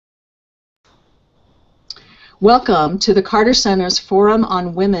Welcome to the Carter Center's Forum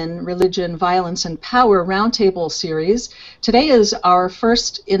on Women, Religion, Violence, and Power Roundtable series. Today is our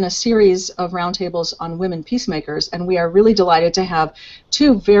first in a series of roundtables on women peacemakers, and we are really delighted to have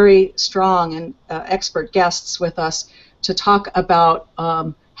two very strong and expert guests with us to talk about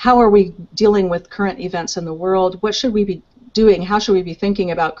how are we dealing with current events in the world, what should we be doing, how should we be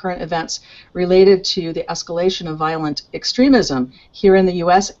thinking about current events related to the escalation of violent extremism here in the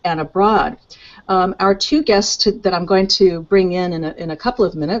U.S. and abroad. Our two guests that I'm going to bring in a couple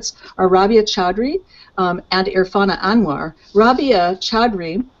of minutes are Rabia Chaudry and Irfana Anwer. Rabia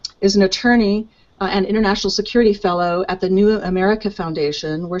Chaudry is an attorney and international security fellow at the New America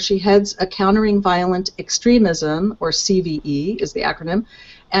Foundation, where she heads a Countering Violent Extremism, or CVE is the acronym,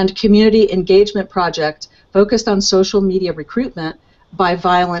 and community engagement project focused on social media recruitment by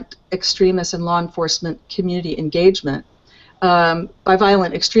violent extremists and law enforcement community engagement. By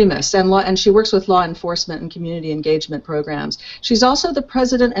violent extremists, and she works with law enforcement and community engagement programs. She's also the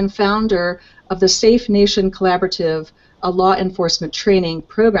president and founder of the Safe Nation Collaborative, a law enforcement training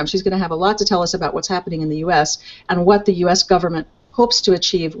program. She's going to have a lot to tell us about what's happening in the U.S. and what the U.S. government hopes to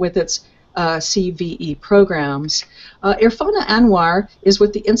achieve with its CVE programs. Irfana Anwer is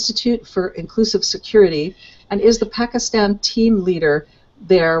with the Institute for Inclusive Security and is the Pakistan team leader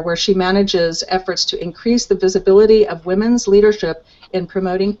there, where she manages efforts to increase the visibility of women's leadership in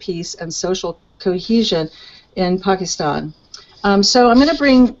promoting peace and social cohesion in Pakistan. So I'm going to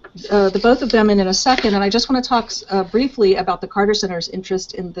bring the both of them in a second, and I just want to talk briefly about the Carter Center's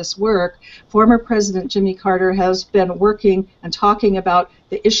interest in this work. Former President Jimmy Carter has been working and talking about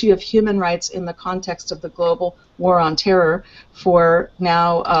the issue of human rights in the context of the global war on terror for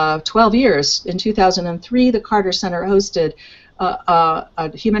now 12 years. In 2003, the Carter Center hosted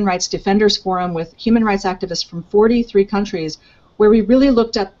a Human Rights Defenders Forum with human rights activists from 43 countries, where we really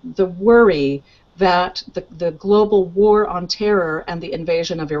looked at the worry that the global war on terror and the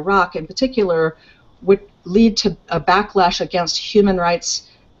invasion of Iraq in particular would lead to a backlash against human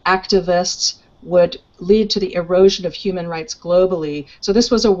rights activists, would lead to the erosion of human rights globally. So this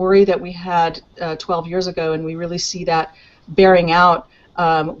was a worry that we had 12 years ago, and we really see that bearing out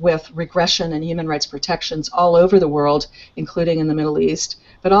with regression in human rights protections all over the world, including in the Middle East,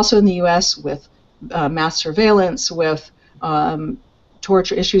 but also in the U.S. with mass surveillance, with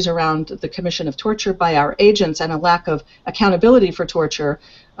torture issues around the commission of torture by our agents, and a lack of accountability for torture,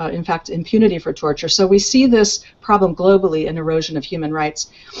 in fact, impunity for torture. So we see this problem globally, an erosion of human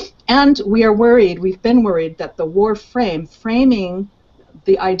rights. And we are worried, we've been worried, that the war framing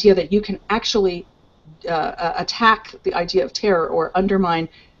the idea that you can actually attack the idea of terror or undermine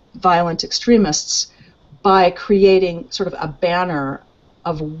violent extremists by creating sort of a banner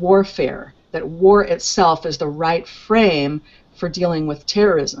of warfare, that war itself is the right frame for dealing with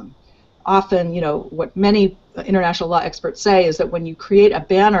terrorism. Often, you know, what many international law experts say is that when you create a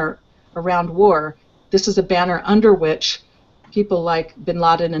banner around war, this is a banner under which people like bin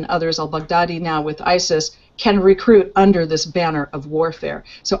Laden and others, al-Baghdadi now with ISIS, can recruit under this banner of warfare.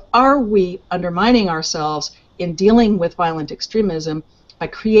 So are we undermining ourselves in dealing with violent extremism by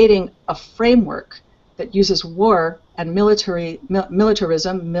creating a framework that uses war and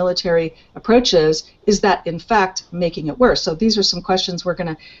militarism, military approaches? Is that in fact making it worse? So these are some questions we're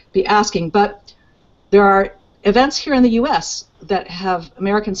going to be asking. But there are events here in the U.S. that have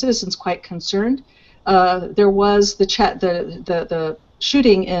American citizens quite concerned. There was the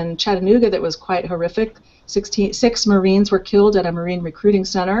shooting in Chattanooga that was quite horrific. 6 Marines were killed at a Marine recruiting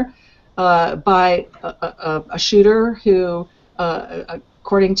center by a shooter who,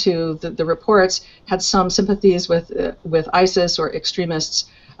 according to the reports, had some sympathies with ISIS or extremists,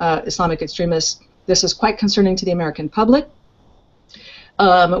 Islamic extremists. This is quite concerning to the American public.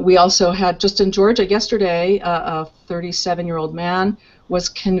 We also had, just in Georgia yesterday, a 37-year-old man was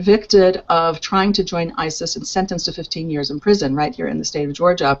convicted of trying to join ISIS and sentenced to 15 years in prison right here in the state of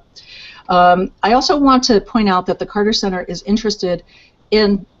Georgia. I also want to point out that the Carter Center is interested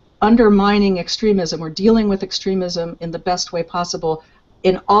in undermining extremism or dealing with extremism in the best way possible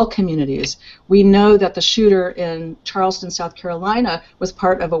in all communities. We know that the shooter in Charleston, South Carolina, was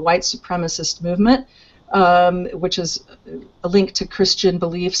part of a white supremacist movement, which is a link to Christian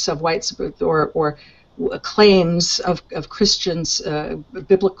beliefs of whites or claims of Christians'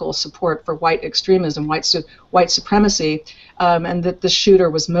 biblical support for white extremism, white supremacy, and that the shooter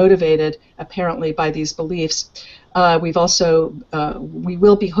was motivated apparently by these beliefs. We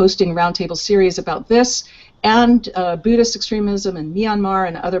will be hosting roundtable series about this and Buddhist extremism in Myanmar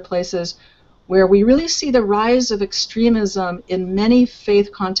and other places where we really see the rise of extremism in many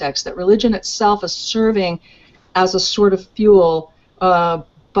faith contexts, that religion itself is serving as a sort of fuel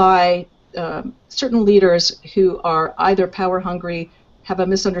by certain leaders who are either power hungry, have a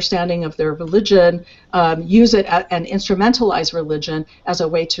misunderstanding of their religion, use it and instrumentalize religion as a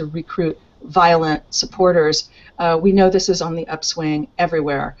way to recruit violent supporters. We know this is on the upswing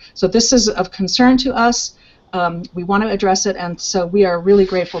everywhere. So this is of concern to us. We want to address it, and so we are really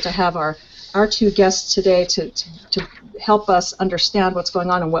grateful to have our two guests today to help us understand what's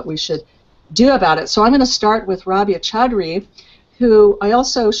going on and what we should do about it. So I'm going to start with Rabia Chaudry, who I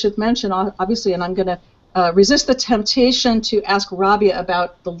also should mention, obviously, and I'm going to resist the temptation to ask Rabia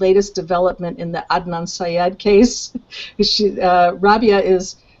about the latest development in the Adnan Syed case. Rabia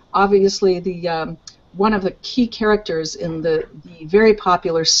is obviously the one of the key characters in the very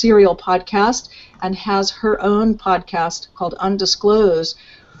popular Serial podcast, and has her own podcast called Undisclosed,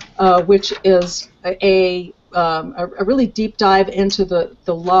 which is a really deep dive into the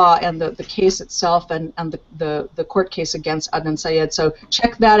law and the case itself and the court case against Adnan Syed. So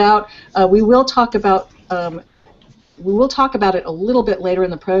check that out. We will talk about it a little bit later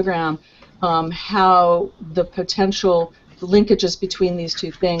in the program, how the potential linkages between these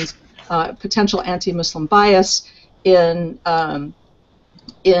two things, potential anti-Muslim bias in how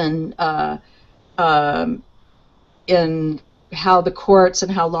the courts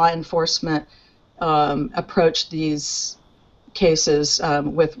and how law enforcement approach these cases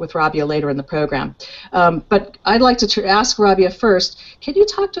with Rabia later in the program. But I'd like to ask Rabia first, can you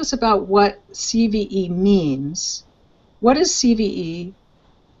talk to us about what CVE means? What is CVE?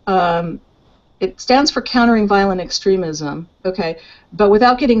 It stands for Countering Violent Extremism, okay, but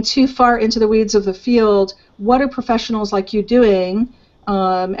without getting too far into the weeds of the field, what are professionals like you doing,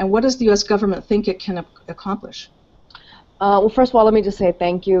 and what does the U.S. government think it can accomplish? Well, first of all, let me just say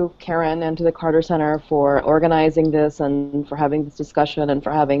thank you, Karen, and to the Carter Center for organizing this and for having this discussion and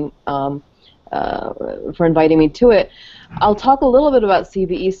for having for inviting me to it. I'll talk a little bit about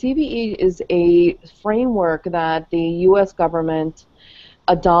CVE. CVE is a framework that the U.S. government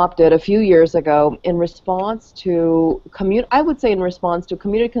adopted a few years ago in response to community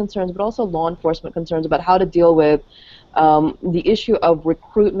concerns, but also law enforcement concerns about how to deal with the issue of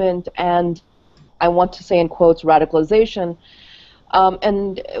recruitment and, I want to say in quotes, radicalization,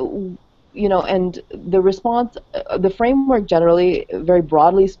 and the response, the framework generally, very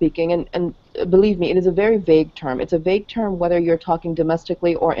broadly speaking, and believe me, it is a very vague term. It's a vague term whether you're talking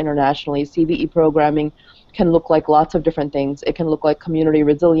domestically or internationally. CVE programming can look like lots of different things. It can look like community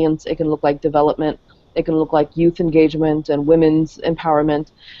resilience. It can look like development. It can look like youth engagement and women's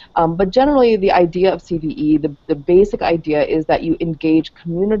empowerment. But generally, the idea of CVE, the basic idea is that you engage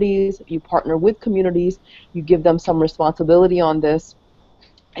communities, you partner with communities, you give them some responsibility on this.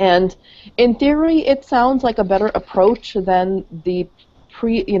 And in theory, it sounds like a better approach than the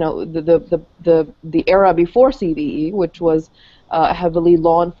the era before CVE, which was heavily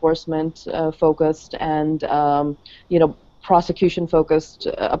law enforcement focused and prosecution-focused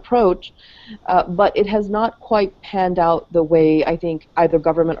approach, but it has not quite panned out the way I think either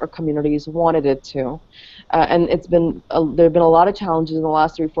government or communities wanted it to. And there have been a lot of challenges in the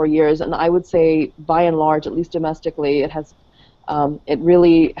last 3 or 4 years, and I would say, by and large, at least domestically, it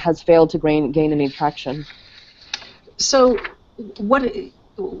really has failed to gain any traction. So,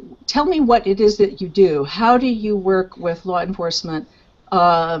 tell me what it is that you do. How do you work with law enforcement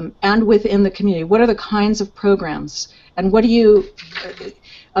and within the community? What are the kinds of programs? And what do you?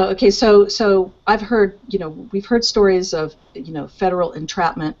 Okay, so I've heard, we've heard stories of, federal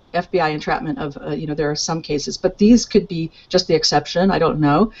entrapment, FBI entrapment of, there are some cases, but these could be just the exception. I don't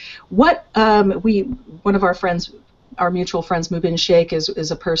know. One of our friends, our mutual friends, Mubin Sheikh,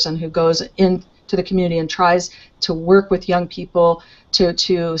 is a person who goes into the community and tries to work with young people to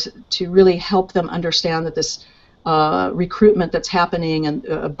really help them understand that this recruitment that's happening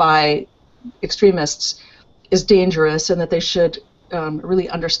and by extremists is dangerous, and that they should really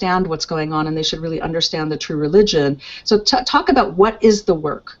understand what's going on, and they should really understand the true religion. So talk about what is the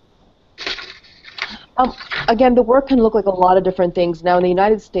work. Again, the work can look like a lot of different things. Now, in the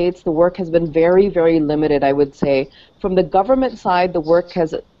United States, the work has been very, very limited, I would say. From the government side, the work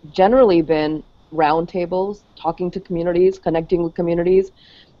has generally been roundtables, talking to communities, connecting with communities,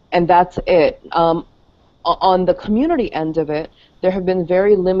 and that's it. On the community end of it, there have been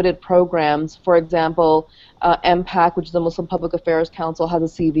very limited programs. For example, MPAC, which is the Muslim Public Affairs Council, has a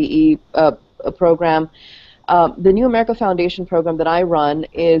CVE program. The New America Foundation program that I run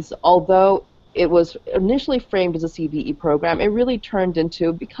is, although it was initially framed as a CVE program, it really turned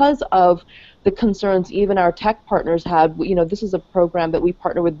into, because of the concerns even our tech partners had, this is a program that we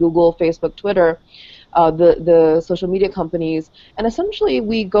partner with Google, Facebook, Twitter, the social media companies, and essentially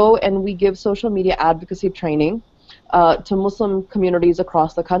we go and we give social media advocacy training to Muslim communities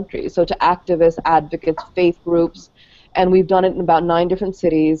across the country, so to activists, advocates, faith groups, and we've done it in about 9 different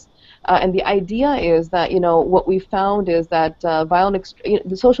cities. And the idea is that, what we found is that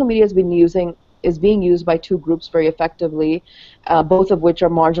the social media is being used by 2 groups very effectively, both of which are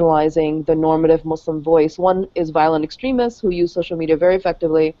marginalizing the normative Muslim voice. One is violent extremists who use social media very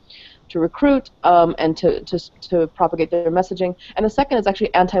effectively to recruit and to propagate their messaging, and the second is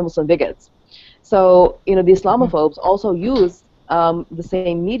actually anti-Muslim bigots. So, the Islamophobes also use the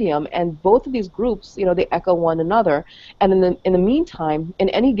same medium, and both of these groups, they echo one another. And in the meantime, in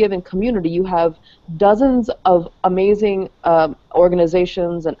any given community, you have dozens of amazing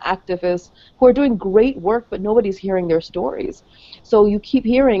organizations and activists who are doing great work, but nobody's hearing their stories. So you keep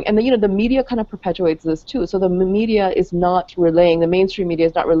hearing, and the media kind of perpetuates this too. So the media is not relaying, the mainstream media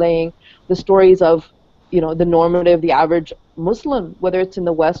is not relaying the stories of, the normative, the average Muslim, whether it's in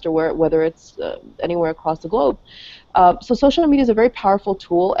the West or whether it's anywhere across the globe. So social media is a very powerful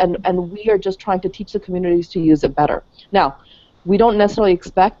tool, and we are just trying to teach the communities to use it better. Now, we don't necessarily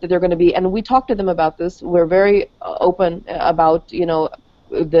expect that they're going to be, and we talk to them about this. We're very open about,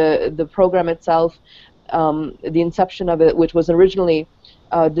 the program itself, the inception of it, which was originally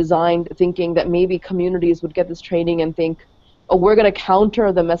designed thinking that maybe communities would get this training and think, oh, we're going to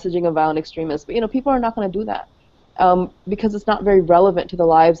counter the messaging of violent extremists. But people are not going to do that because it's not very relevant to the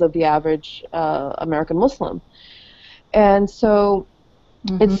lives of the average American Muslim. And so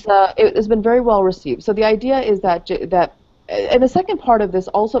it's been very well received. So the idea is that and the second part of this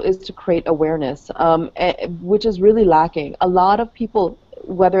also is to create awareness, which is really lacking. A lot of people,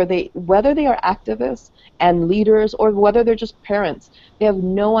 whether they are activists and leaders or whether they're just parents, they have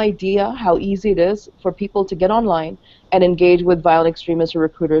no idea how easy it is for people to get online and engage with violent extremists or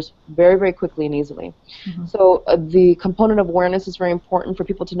recruiters very, very quickly and easily. So the component of awareness is very important for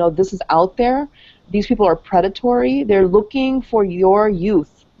people to know this is out there. These people are predatory. They're looking for your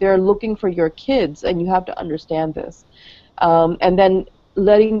youth. They're looking for your kids, and you have to understand this. And then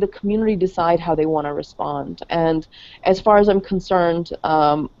letting the community decide how they want to respond. And as far as I'm concerned,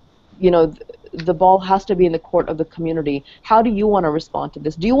 the ball has to be in the court of the community. How do you want to respond to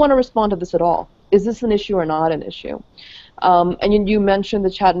this? Do you want to respond to this at all? Is this an issue or not an issue? And you mentioned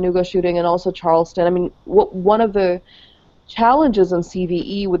the Chattanooga shooting and also Charleston. I mean, one of the challenges in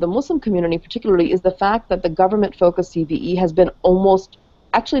CVE with the Muslim community particularly is the fact that the government-focused CVE has been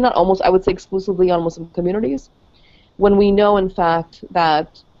actually not almost, I would say exclusively on Muslim communities, when we know, in fact,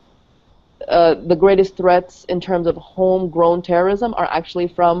 that the greatest threats in terms of homegrown terrorism are actually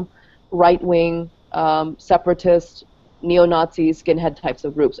from right-wing, separatist, neo-Nazi, skinhead types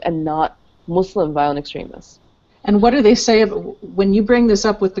of groups, and not Muslim violent extremists. And what do they say when you bring this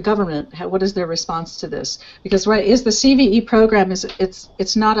up with the government? What is their response to this? Because is the CVE program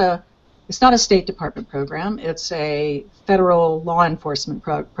it's not a State Department program. It's a federal law enforcement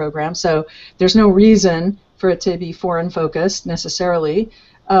program. So there's no reason for it to be foreign focused necessarily.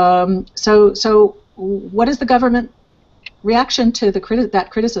 So what is the government reaction to that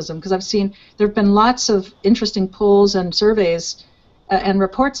criticism? Because I've seen there have been lots of interesting polls and surveys and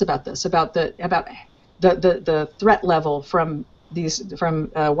reports about this, about the threat level from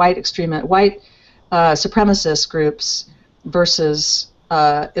white supremacist groups versus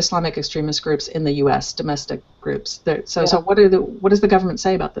Islamic extremist groups in the U.S. domestic groups. So what does the government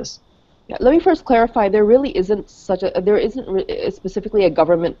say about this? Yeah, let me first clarify. There really isn't specifically a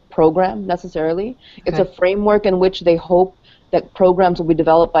government program necessarily. Okay. It's a framework in which they hope that programs will be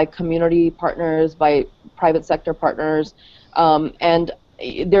developed by community partners, by private sector partners, and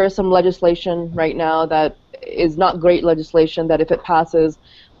there is some legislation right now that is not great legislation that if it passes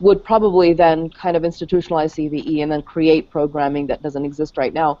would probably then kind of institutionalize CVE and then create programming that doesn't exist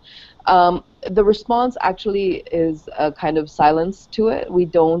right now. The response actually is a kind of silence to it.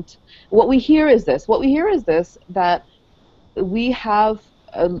 What we hear is this, that we have,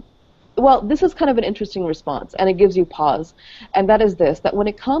 this is kind of an interesting response, and it gives you pause, and that is this, that when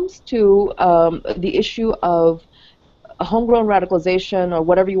it comes to the issue of homegrown radicalization, or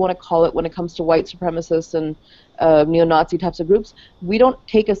whatever you want to call it, when it comes to white supremacists and neo-Nazi types of groups, we don't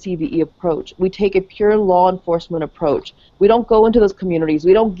take a CVE approach. We take a pure law enforcement approach. We don't go into those communities.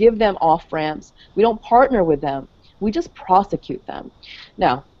 We don't give them off-ramps. We don't partner with them. We just prosecute them.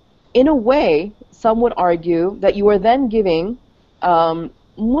 Now, in a way, some would argue that you are then giving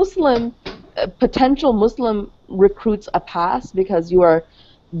potential Muslim recruits a pass because you are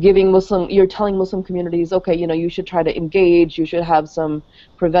you're telling Muslim communities, okay, you should try to engage, you should have some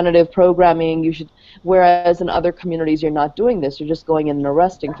preventative programming, whereas in other communities you're not doing this, you're just going in and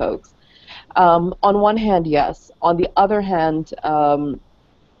arresting folks. On one hand, yes. On the other hand,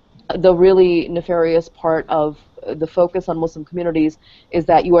 the really nefarious part of the focus on Muslim communities is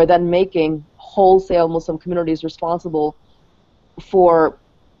that you are then making wholesale Muslim communities responsible for,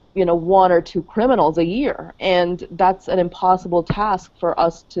 you know, 1 or 2 criminals a year, and that's an impossible task for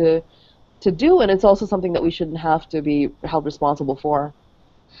us to do, and it's also something that we shouldn't have to be held responsible for.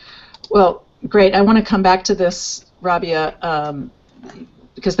 Well, great. I want to come back to this, Rabia,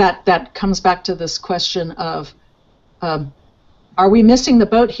 because that comes back to this question of are we missing the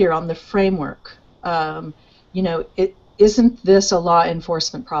boat here on the framework? You know, isn't this a law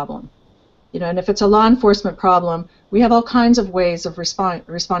enforcement problem? You know, and if it's a law enforcement problem, we have all kinds of ways of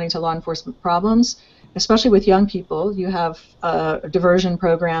responding to law enforcement problems, especially with young people. You have diversion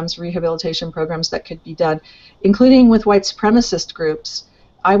programs, rehabilitation programs that could be done, including with white supremacist groups.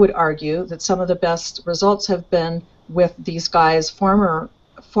 I would argue that some of the best results have been with these guys, former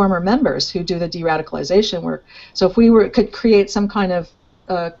members who do the de-radicalization work. So if we could create some kind of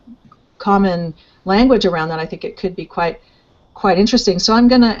common language around that, I think it could be quite interesting. So I'm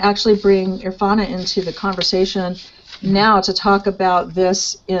going to actually bring Irfana into the conversation now to talk about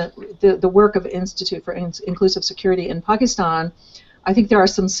this, the work of Institute for Inclusive Security in Pakistan. I think there are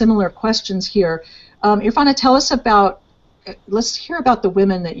some similar questions here. Irfana, tell us about, let's hear about the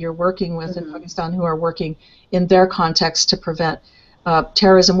women that you're working with in Pakistan who are working in their context to prevent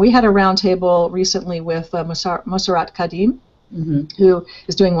terrorism. We had a roundtable recently with Mosarat Kadim, who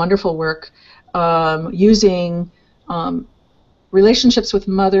is doing wonderful work using relationships with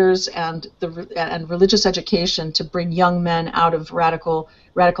mothers and religious education to bring young men out of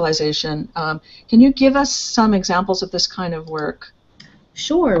radicalization. Can you give us some examples of this kind of work?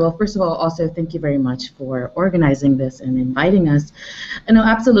 Sure. Well, first of all, also thank you very much for organizing this and inviting us. No,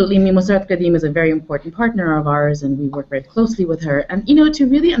 absolutely. Mosarat Kadim is a very important partner of ours, and we work very closely with her. And, you know, to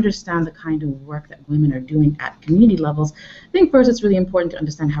really understand the kind of work that women are doing at community levels, I think first it's really important to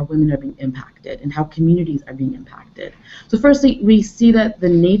understand how women are being impacted and how communities are being impacted. So firstly, we see that the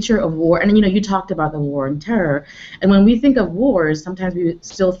nature of war, and, you know, you talked about the war and terror, and when we think of wars, sometimes we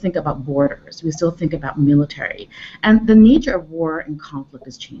still think about borders. We still think about military. And the nature of war and conflict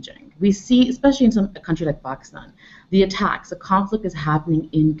is changing. We see, especially in a country like Pakistan, the attacks, the conflict is happening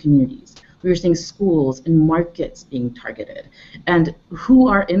in communities. We're seeing schools and markets being targeted. And who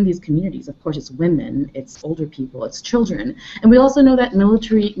are in these communities? Of course, it's women, it's older people, it's children. And we also know that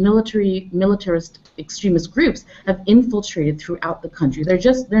militarist extremist groups have infiltrated throughout the country.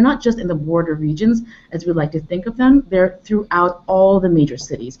 They're not just in the border regions, as we like to think of them. They're throughout all the major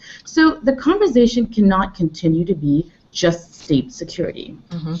cities. So the conversation cannot continue to be just state security,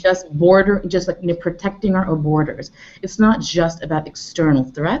 just like, you know, protecting our borders. It's not just about external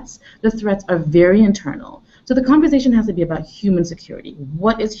threats. The threats are very internal. So the conversation has to be about human security.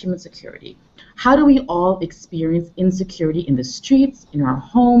 What is human security? How do we all experience insecurity in the streets, in our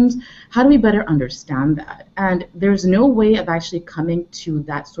homes? How do we better understand that? And there's no way of actually coming to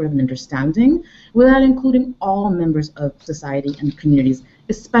that sort of an understanding without including all members of society and communities,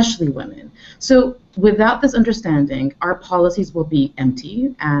 especially women. So without this understanding, our policies will be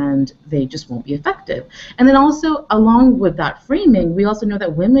empty and they just won't be effective. And then also, along with that framing, we also know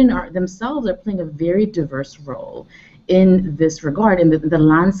that women themselves are playing a very diverse role in this regard, in the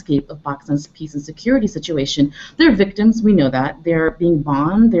landscape of Pakistan's peace and security situation. They're victims, we know that. They're being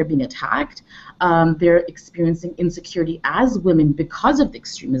bombed, they're being attacked. They're experiencing insecurity as women because of the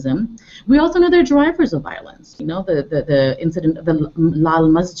extremism. We also know they're drivers of violence. You know, the incident of the Lal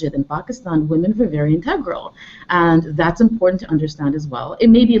Masjid in Pakistan, women were very integral. And that's important to understand as well. It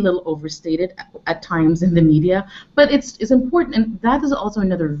may be a little overstated at times in the media, but it's important. And that is also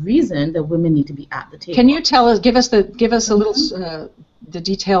another reason that women need to be at the table. Can you give us a little the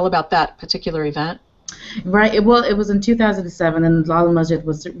detail about that particular event? Right. Well, it was in 2007, and Lal Masjid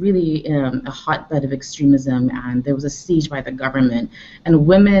was really a hotbed of extremism, and there was a siege by the government. And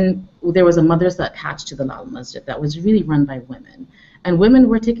women, there was a madrasa attached to the Lal Masjid that was really run by women. And women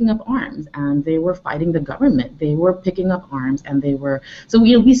were taking up arms, and they were fighting the government. They were picking up arms, and they were... So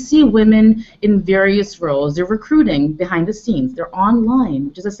we see women in various roles. They're recruiting behind the scenes. They're online,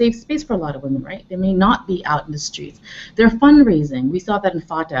 which is a safe space for a lot of women, right? They may not be out in the streets. They're fundraising. We saw that in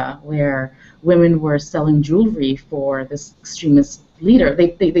Fatah, where women were selling jewelry for this extremist leader.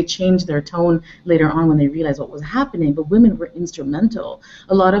 They changed their tone later on when they realized what was happening, but women were instrumental.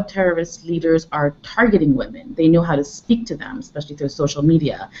 A lot of terrorist leaders are targeting women. They know how to speak to them, especially through social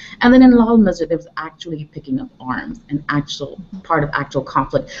media. And then in Lal Masjid, there was actually picking up arms, an actual part of actual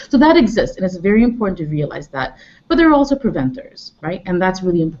conflict. So that exists, and it's very important to realize that. But there are also preventers, right? And that's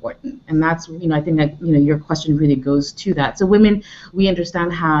really important. And that's, I think that, your question really goes to that. So women, we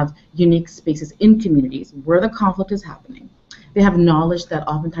understand, have unique spaces in communities where the conflict is happening. They have knowledge that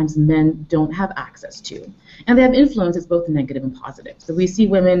oftentimes men don't have access to. And they have influences both negative and positive. So we see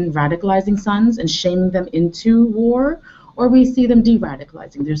women radicalizing sons and shaming them into war, or we see them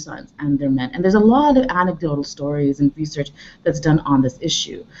de-radicalizing their sons and their men. And there's a lot of anecdotal stories and research that's done on this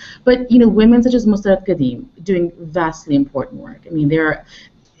issue. But women such as Musrat Qadim doing vastly important work. I mean,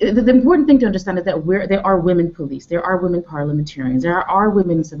 the important thing to understand is that there are women police, there are women parliamentarians, there are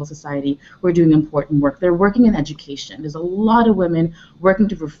women in civil society who are doing important work. They're working in education. There's a lot of women working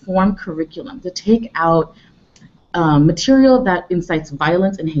to reform curriculum, to take out material that incites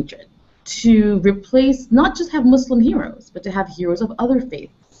violence and hatred, to replace, not just have Muslim heroes, but to have heroes of other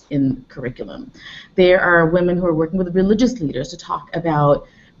faiths in curriculum. There are women who are working with religious leaders to talk about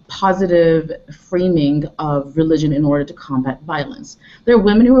positive framing of religion in order to combat violence. There are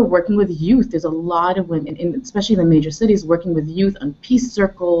women who are working with youth. There's a lot of women, especially in the major cities, working with youth on peace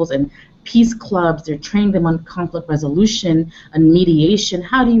circles and peace clubs. They're training them on conflict resolution and mediation.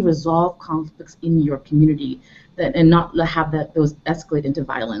 How do you resolve conflicts in your community and not have those escalate into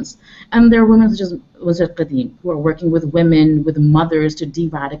violence? And there are women such as Musrat Qadim who are working with women, with mothers to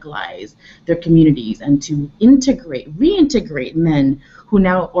de-radicalize their communities and to reintegrate men who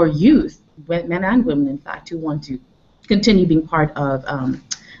now, or youth, men and women in fact, who want to continue being part of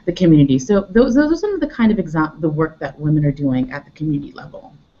the community. So those are some of the kind of the work that women are doing at the community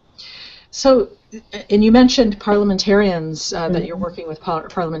level. So, and you mentioned parliamentarians, that you're working with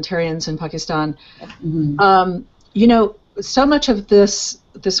parliamentarians in Pakistan. So much of this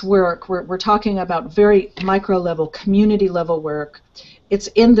work, we're talking about very micro level, community level work. It's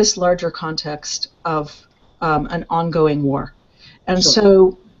in this larger context of an ongoing war. And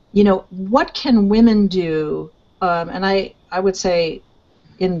so, what can women do, and I would say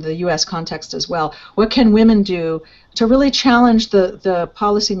in the U.S. context as well, what can women do to really challenge the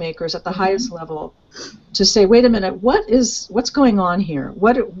policymakers at the highest level to say, wait a minute, what's going on here?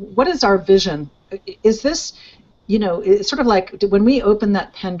 What is our vision? Is this, it's sort of like when we opened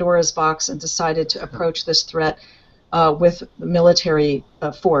that Pandora's box and decided to approach this threat with military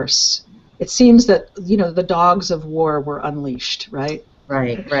force, it seems that, the dogs of war were unleashed, right?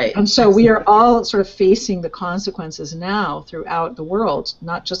 Right. And so we are all sort of facing the consequences now throughout the world,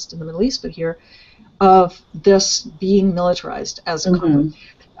 not just in the Middle East, but here, of this being militarized as a conflict.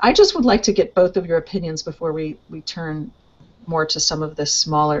 I just would like to get both of your opinions before we turn more to some of this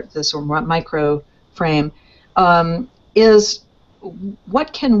more micro frame. Is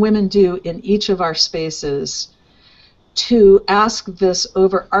what can women do in each of our spaces to ask this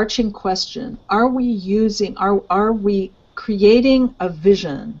overarching question? Are we creating a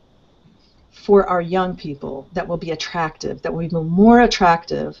vision for our young people that will be attractive, that will be more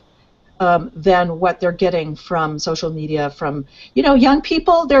attractive than what they're getting from social media, from young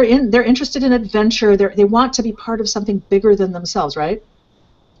people? They're interested in adventure. They want to be part of something bigger than themselves, right?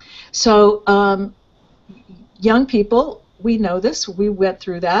 So young people, we know this. We went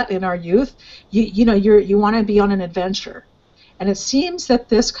through that in our youth. You want to be on an adventure. And it seems that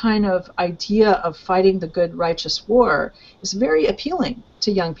this kind of idea of fighting the good, righteous war is very appealing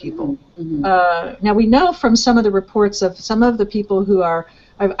to young people. Now, we know from some of the reports of some of the people who are,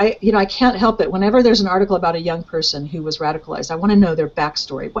 I can't help it. Whenever there's an article about a young person who was radicalized, I want to know their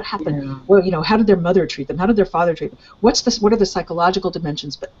backstory. What happened? Yeah. Well, how did their mother treat them? How did their father treat them? What are the psychological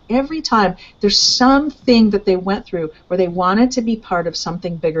dimensions? But every time there's something that they went through where they wanted to be part of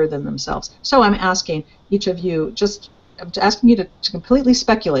something bigger than themselves. So I'm asking each of you, I'm asking you to completely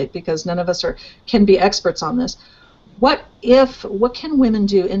speculate, because none of us can be experts on this. What can women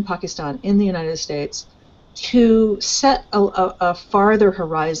do in Pakistan, in the United States, to set a farther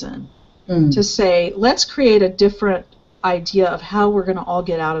horizon, to say, let's create a different idea of how we're going to all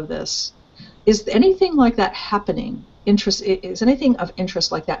get out of this? Is anything like that happening? Is anything of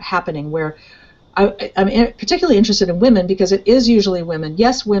interest like that happening where I'm particularly interested in women, because it is usually women.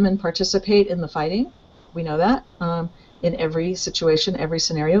 Yes, women participate in the fighting. We know that. In every situation, every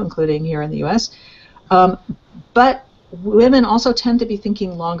scenario, including here in the U.S. But women also tend to be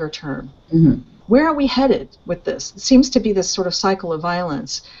thinking longer term. Where are we headed with this? It seems to be this sort of cycle of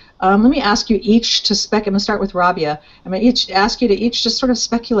violence. Let me ask you each to I'm going to start with Rabia. I'm going to ask you to each just sort of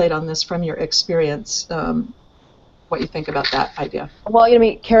speculate on this from your experience, what you think about that idea. Well,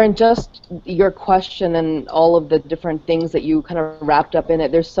 Karen, just your question and all of the different things that you kind of wrapped up in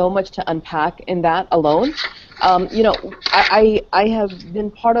it, there's so much to unpack in that alone. I have been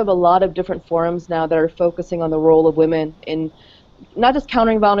part of a lot of different forums now that are focusing on the role of women in not just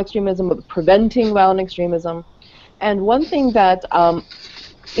countering violent extremism, but preventing violent extremism. And one thing that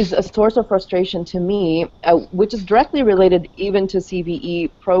is a source of frustration to me, which is directly related even to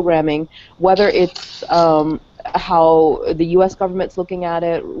CVE programming, whether it's how the U.S. government's looking at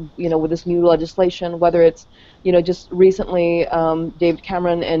it, with this new legislation, whether it's, just recently David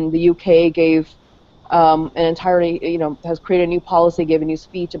Cameron in the U.K. gave an entirely, has created a new policy, gave a new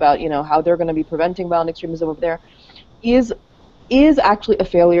speech about, how they're going to be preventing violent extremism over there, is actually a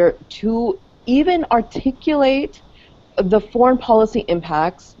failure to even articulate the foreign policy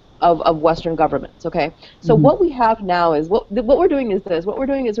impacts of Western governments. Okay, so what we have now is what we're doing is this. What we're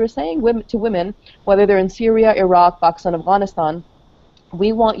doing is we're saying to women, whether they're in Syria, Iraq, Pakistan, Afghanistan,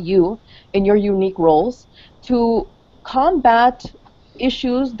 we want you in your unique roles to combat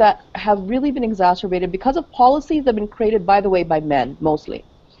issues that have really been exacerbated because of policies that have been created, by the way, by men mostly.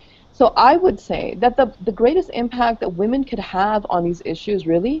 So I would say that the greatest impact that women could have on these issues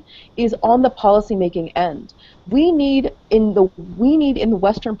really is on the policymaking end. We need in the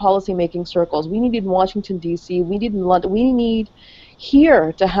Western policymaking circles, we need in Washington, D.C., we need in London, we need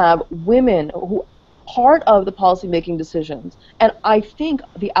here to have women who part of the policymaking decisions. And I think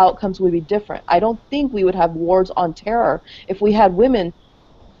the outcomes would be different. I don't think we would have wars on terror if we had women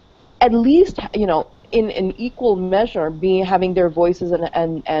at least, in an equal measure, having their voices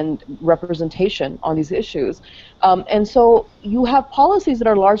and representation on these issues. And so you have policies that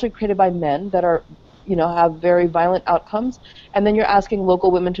are largely created by men that are, have very violent outcomes, and then you're asking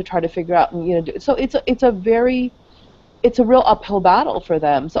local women to try to figure out, so it's a real uphill battle for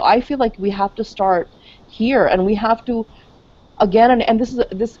them. So I feel like we have to start here, and we have to, again, and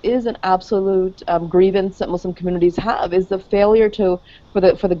this is an absolute grievance that Muslim communities have, is the failure for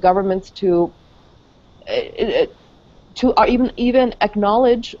the governments to even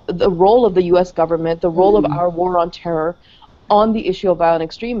acknowledge the role of the U.S. government, the role of our war on terror on the issue of violent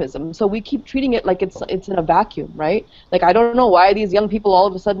extremism. So we keep treating it like it's in a vacuum, right? Like, I don't know why these young people all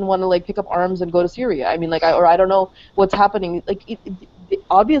of a sudden want to pick up arms and go to Syria. I mean, I don't know what's happening.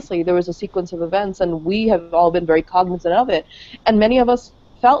 Obviously there was a sequence of events, and we have all been very cognizant of it, and many of us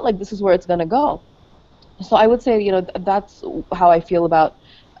felt like this is where it's going to go. So I would say, that's how I feel about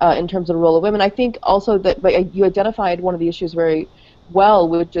in terms of the role of women. I think also that you identified one of the issues very well,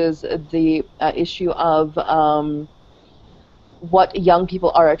 which is the issue of what young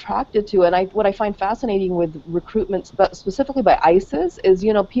people are attracted to. And what I find fascinating with recruitment, specifically by ISIS, is,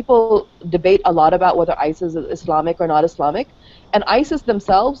 people debate a lot about whether ISIS is Islamic or not Islamic. And ISIS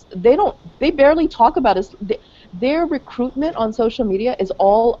themselves, they barely talk about it. Their recruitment on social media is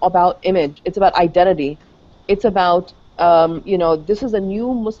all about image. It's about identity. It's about this is a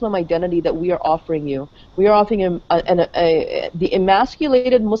new Muslim identity that we are offering you. We are offering the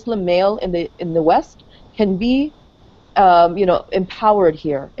emasculated Muslim male in the West can be empowered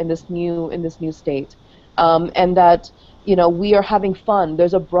here in this new state, and that we are having fun.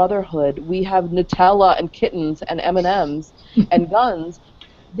 There's a brotherhood. We have Nutella and kittens and M&Ms and guns.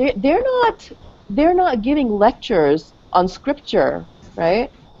 They're not giving lectures on scripture, right?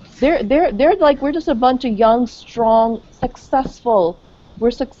 They're like, we're just a bunch of young, strong, successful.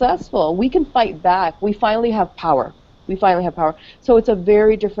 We're successful. We can fight back. We finally have power. So it's a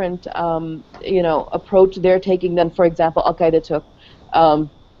very different, approach they're taking than, for example, Al-Qaeda took.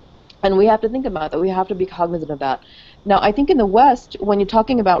 And we have to think about that. We have to be cognizant of that. Now, I think in the West, when you're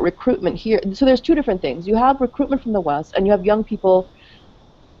talking about recruitment here, so there's two different things. You have recruitment from the West, and you have young people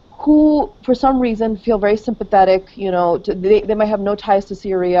who, for some reason, feel very sympathetic. They might have no ties to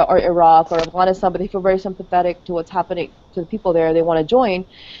Syria or Iraq or Afghanistan, but they feel very sympathetic to what's happening to the people there. They want to join,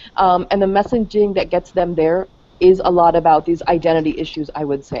 and the messaging that gets them there is a lot about these identity issues, I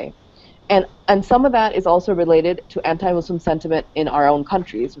would say. And some of that is also related to anti-Muslim sentiment in our own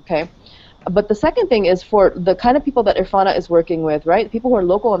countries, okay? But the second thing is, for the kind of people that Irfana is working with, right, people who are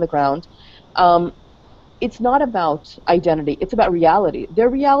local on the ground, it's not about identity, it's about reality. Their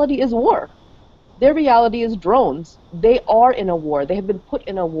reality is war. Their reality is drones. They are in a war. They have been put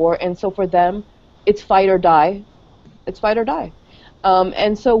in a war, and so for them, it's fight or die. It's fight or die.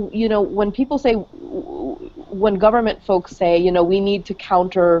 And so, when people say, when government folks say, we need to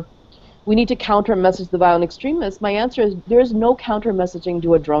counter message the violent extremists, my answer is there's no counter messaging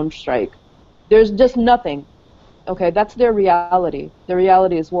to a drone strike. There's just nothing. Okay, that's their reality. Their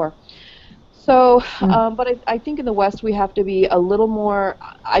reality is war. So, but I think in the West we have to be a little more,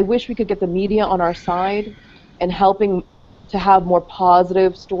 I wish we could get the media on our side and helping to have more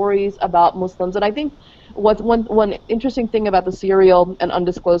positive stories about Muslims. And I think one interesting thing about the serial and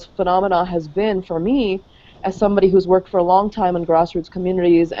undisclosed phenomena has been, for me, as somebody who's worked for a long time in grassroots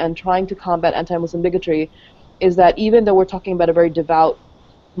communities and trying to combat anti-Muslim bigotry, is that even though we're talking about a very devout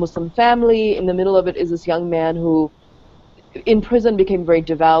Muslim family, in the middle of it is this young man who in prison became very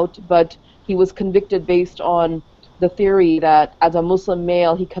devout, but he was convicted based on the theory that as a Muslim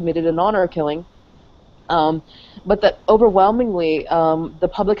male he committed an honor killing. But that overwhelmingly, the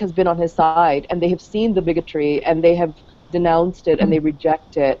public has been on his side, and they have seen the bigotry, and they have denounced it, and they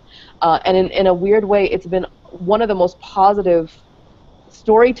reject it. And in a weird way, it's been one of the most positive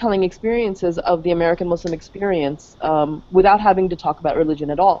storytelling experiences of the American Muslim experience, without having to talk about religion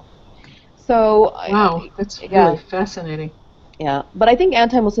at all. So, wow, that's really fascinating. Yeah, but I think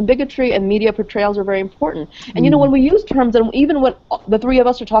anti-Muslim bigotry and media portrayals are very important. And when we use terms, and even when the three of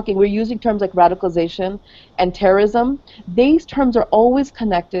us are talking, we're using terms like radicalization and terrorism. These terms are always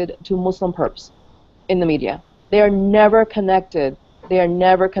connected to Muslim perps in the media. They are never connected. They are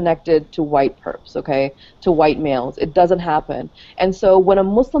never connected to white perps, okay, to white males. It doesn't happen. And so when a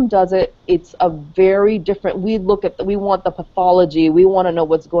Muslim does it, it's a very different, we want the pathology, we want to know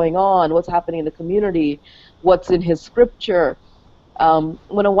what's going on, what's happening in the community, what's in his scripture.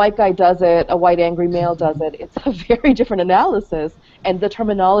 When a white guy does it, a white angry male does it, it's a very different analysis, and the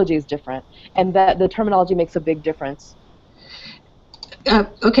terminology is different, and that the terminology makes a big difference.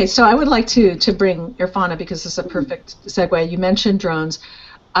 Okay, so I would like to bring Irfana, because this is a perfect segue. You mentioned drones.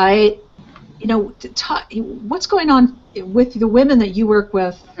 What's going on with the women that you work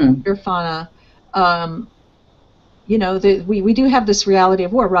with, Irfana? We do have this reality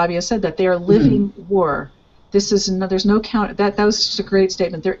of war. Rabia said that they are living war. There's no counter. That was just a great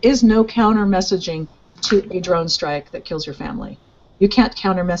statement. There is no counter messaging to a drone strike that kills your family. You can't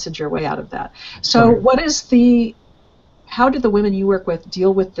counter message your way out of that. So how do the women you work with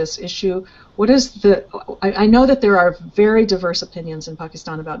deal with this issue? I know that there are very diverse opinions in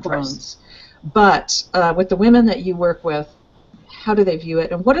Pakistan about drones, but with the women that you work with, how do they view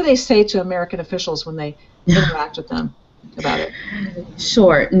it, and what do they say to American officials when they interact with them about it?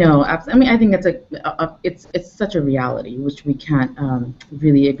 Sure. No, absolutely. I mean, I think it's such a reality which we can't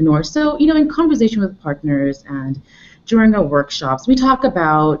really ignore. So, in conversation with partners and during our workshops, we talk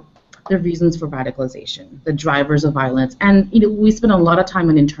about the reasons for radicalization, the drivers of violence, and we spend a lot of time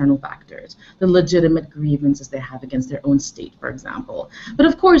on internal factors, the legitimate grievances they have against their own state, for example. But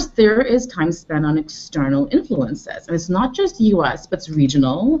of course, there is time spent on external influences, and it's not just U.S., but it's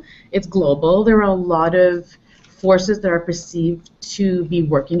regional, it's global. There are a lot of forces that are perceived to be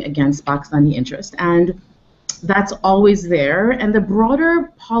working against Pakistani interests, and that's always there. And the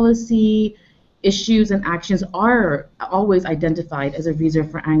broader policy issues and actions are always identified as a reason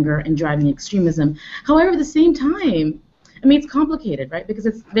for anger and driving extremism. However, at the same time, it's complicated, right?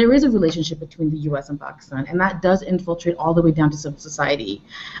 Because there is a relationship between the U.S. and Pakistan, and that does infiltrate all the way down to civil society.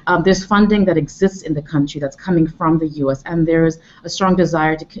 There's funding that exists in the country that's coming from the U.S., and there's a strong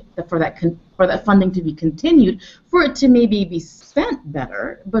desire for that funding to be continued, for it to maybe be spent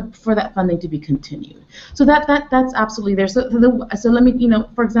better, but for that funding to be continued. So that's absolutely there. So let me,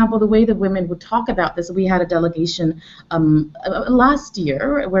 for example, the way the women would talk about this, we had a delegation last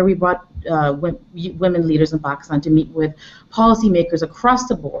year where we brought women leaders in Pakistan to meet with policymakers across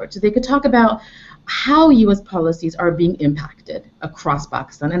the board, so they could talk about how U.S. policies are being impacted across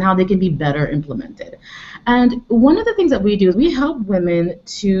Pakistan and how they can be better implemented. And one of the things that we do is we help women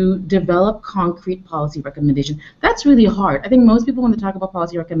to develop concrete policy recommendations. That's really hard. I think most people, when they talk about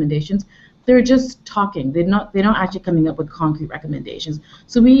policy recommendations, they're just talking. They're not actually coming up with concrete recommendations.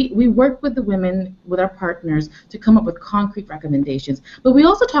 So we work with the women, with our partners, to come up with concrete recommendations. But we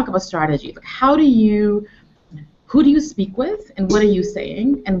also talk about strategy. Like, who do you speak with, and what are you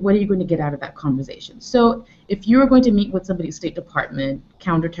saying, and what are you going to get out of that conversation? So if you're going to meet with somebody's State Department,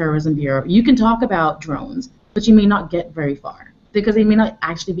 Counterterrorism Bureau, you can talk about drones, but you may not get very far because they may not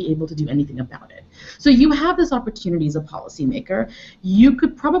actually be able to do anything about it. So you have this opportunity as a policymaker. You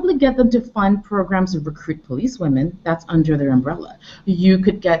could probably get them to fund programs to recruit police women. That's under their umbrella. You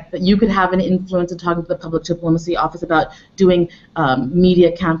could have an influence in talking to the Public Diplomacy Office about doing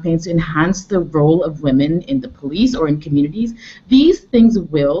media campaigns to enhance the role of women in the police or in communities. These things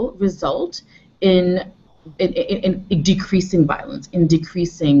will result in decreasing violence, in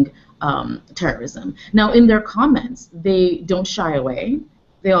decreasing terrorism. Now, in their comments, they don't shy away.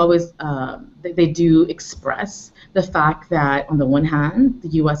 They always they do express the fact that on the one hand, the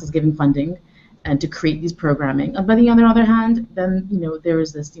U.S. is giving funding and to create these programming, but on the other hand, then there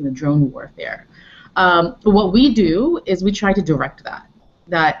is this drone warfare. What we do is we try to direct that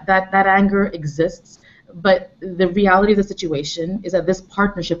anger exists, but the reality of the situation is that this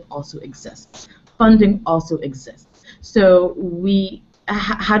partnership also exists. Funding also exists. So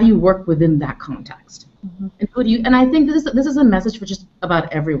how do you work within that context? Mm-hmm. And I think this is a message for just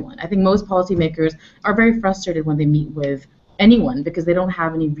about everyone. I think most policymakers are very frustrated when they meet with anyone because they don't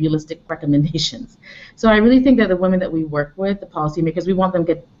have any realistic recommendations. So I really think that the women that we work with, the policymakers, we want them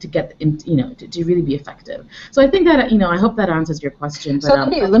to really be effective. So I think that I hope that answers your question. But, so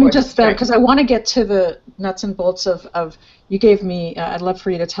let me just because I want to get to the nuts and bolts of you gave me. I'd love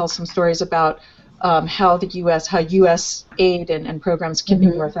for you to tell some stories about how U.S. aid and programs can be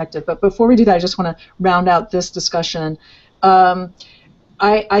more effective. But before we do that, I just want to round out this discussion.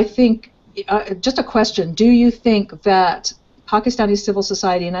 I think just a question: do you think that Pakistani civil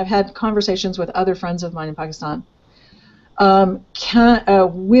society, and I've had conversations with other friends of mine in Pakistan,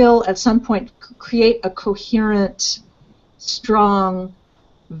 will at some point create a coherent, strong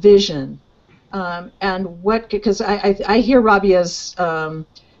vision? And what? Because I hear Rabia's,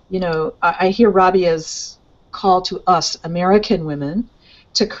 I hear Rabia's call to us American women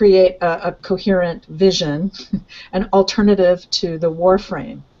to create a coherent vision, an alternative to the war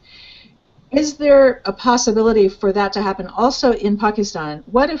frame. Is there a possibility for that to happen also in Pakistan?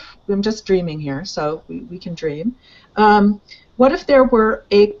 What if, I'm just dreaming here, so we can dream. What if there were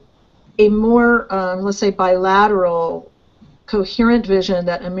a more, let's say, bilateral, coherent vision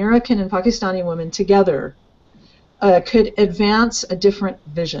that American and Pakistani women together could advance a different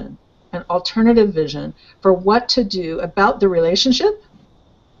vision, an alternative vision for what to do about the relationship,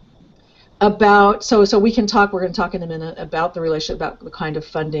 about, so we can talk, we're going to talk in a minute about the relationship, about the kind of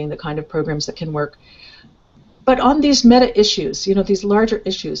funding, the kind of programs that can work. But on these meta issues, these larger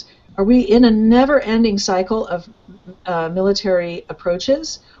issues, are we in a never-ending cycle of military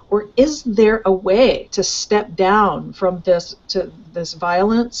approaches, or is there a way to step down from this to this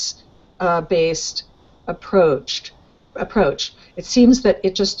violence-based approach? It seems that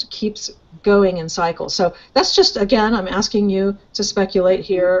it just keeps going in cycles. So that's just, again, I'm asking you to speculate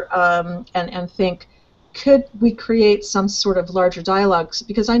here and think, could we create some sort of larger dialogues?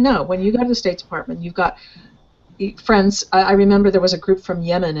 Because I know when you go to the State Department, you've got friends. I remember there was a group from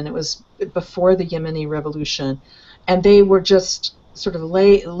Yemen, and it was before the Yemeni revolution, and they were just sort of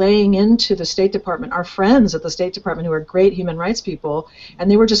laying into the State Department, our friends at the State Department who are great human rights people,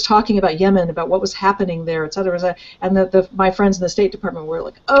 and they were just talking about Yemen, about what was happening there, et cetera, and my friends in the State Department were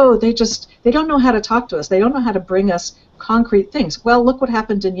like, oh, they don't know how to talk to us, they don't know how to bring us concrete things. Well, look what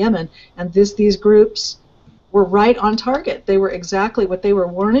happened in Yemen, and these groups were right on target. They were exactly what they were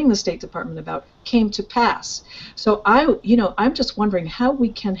warning the State Department about came to pass. So I'm just wondering how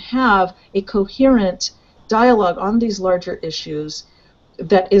we can have a coherent dialogue on these larger issues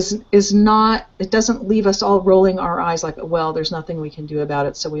that is not, it doesn't leave us all rolling our eyes like, well, there's nothing we can do about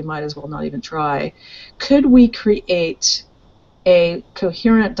it, so we might as well not even try. Could we create a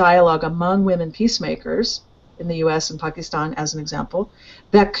coherent dialogue among women peacemakers in the U.S. and Pakistan, as an example,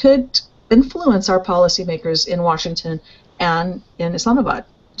 that could influence our policymakers in Washington and in Islamabad?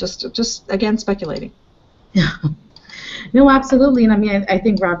 Just again, speculating. Yeah. No, absolutely, and I mean, I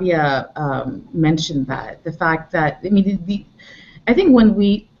think Rabia mentioned that, the fact that, I mean, I think when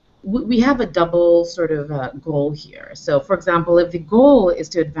we have a double sort of goal here. So, for example, if the goal is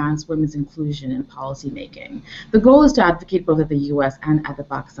to advance women's inclusion in policy making, the goal is to advocate both at the U.S. and at the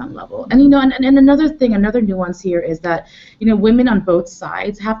Pakistan level. And and another thing, another nuance here is that women on both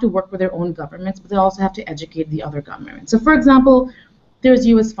sides have to work with their own governments, but they also have to educate the other governments. So, for example, there's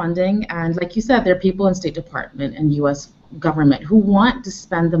U.S. funding, and like you said, there are people in State Department and U.S. government who want to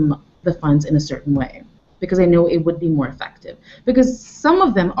spend the funds in a certain way because they know it would be more effective. Because some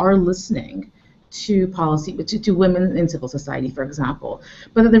of them are listening to policy, to women in civil society, for example.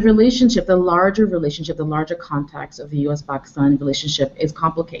 But the relationship, the larger context of the U.S.-Pakistan relationship is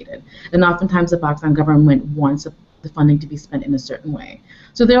complicated. And oftentimes the Pakistan government wants the funding to be spent in a certain way.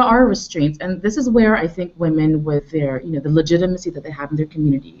 So there are restraints, and this is where I think women, with their, the legitimacy that they have in their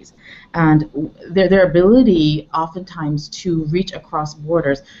communities, and their ability oftentimes to reach across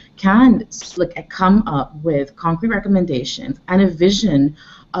borders, can come up with concrete recommendations and a vision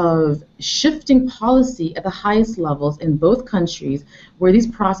of shifting policy at the highest levels in both countries, where these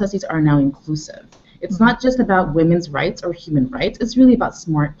processes are now inclusive. It's not just about women's rights or human rights, it's really about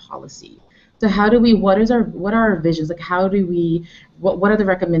smart policy. So how do we, what are our visions, like how do we, what are the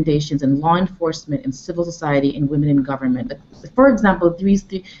recommendations in law enforcement, in civil society, in women in government? For example, these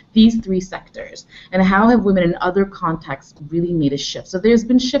three sectors, and how have women in other contexts really made a shift? So there's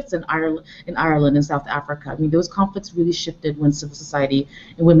been shifts in Ireland and South Africa. I mean, those conflicts really shifted when civil society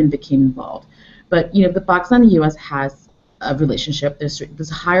and women became involved. But the Pakistan and the U.S. has a relationship. There's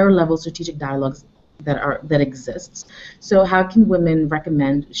higher level strategic dialogues that exists. So how can women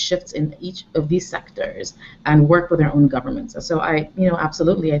recommend shifts in each of these sectors and work with their own governments? So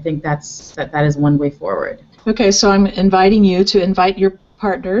absolutely, I think that is one way forward. Okay, so I'm inviting you to invite your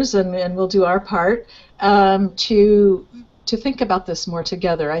partners, and we'll do our part to to think about this more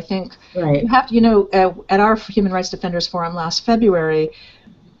together. I think Right. you have to, at our Human Rights Defenders Forum last February,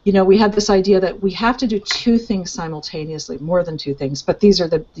 we had this idea that we have to do two things simultaneously, more than two things, but these are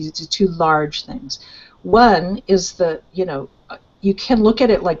these two large things. One is you can look at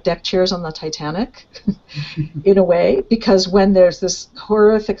it like deck chairs on the Titanic in a way, because when there's this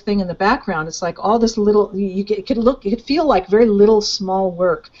horrific thing in the background, it's like all this little, it could feel like very little small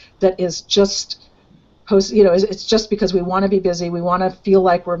work that is just it's just because we want to be busy, we want to feel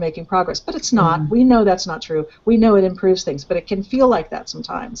like we're making progress, but it's not. We know that's not true. We know it improves things, but it can feel like that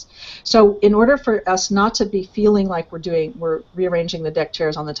sometimes. So in order for us not to be feeling like we're rearranging the deck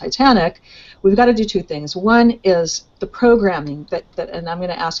chairs on the Titanic, we've got to do two things. One is the programming and I'm going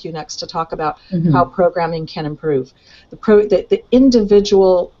to ask you next to talk about how programming can improve. The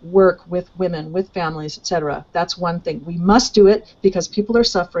individual work with women, with families, etc. That's one thing. We must do it because people are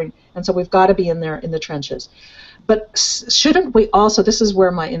suffering, and so we've got to be in there in the trenches. But shouldn't we also, this is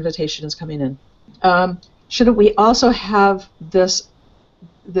where my invitation is coming in, shouldn't we also have this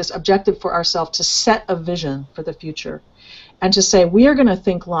objective for ourselves to set a vision for the future and to say we are going to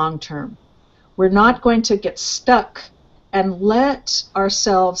think long term. We're not going to get stuck and let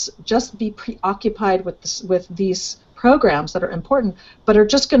ourselves just be preoccupied with these programs that are important, but are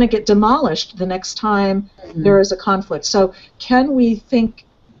just going to get demolished the next time there is a conflict. So can we think,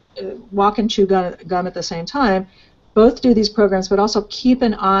 walk and chew gum at the same time, both do these programs, but also keep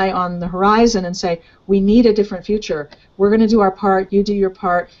an eye on the horizon and say, we need a different future. We're going to do our part, you do your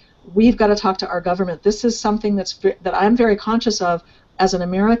part. We've got to talk to our government. This is something that I'm very conscious of as an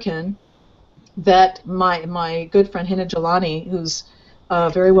American, that my good friend Hina Jalani, who's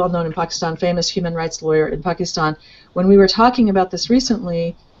very well known in Pakistan, famous human rights lawyer in Pakistan, when we were talking about this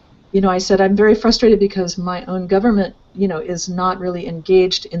recently, I said, I'm very frustrated because my own government, is not really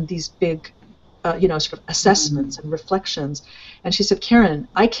engaged in these big, sort of assessments and reflections. And she said, Karen,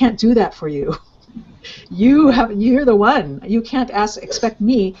 I can't do that for you. You're the one. You can't expect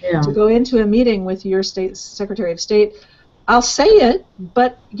me to go into a meeting with your Secretary of State. I'll say it,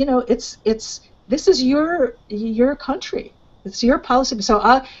 but this is your country. It's your policy.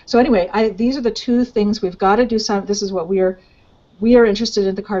 So anyway, these are the two things we've got to do. This is what we are interested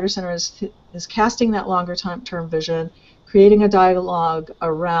in. The Carter Center is casting that longer term vision, creating a dialogue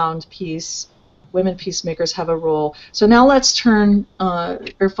around peace. Women peacemakers have a role. So now let's turn,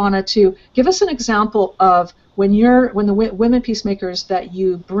 Irfana, to give us an example of when the women peacemakers that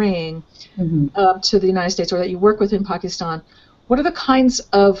you bring to the United States or that you work with in Pakistan, what are the kinds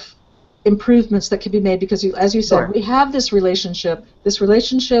of improvements that can be made? Because as you said, we have this relationship. This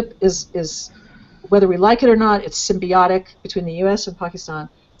relationship is, whether we like it or not, it's symbiotic between the U.S. and Pakistan.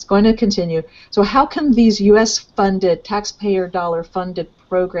 It's going to continue. So how can these U.S.-funded, taxpayer dollar-funded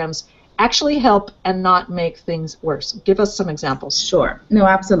programs actually help and not make things worse? Give us some examples. Sure. No,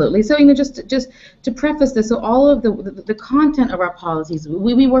 absolutely. So, just to preface this, so all of the content of our policies,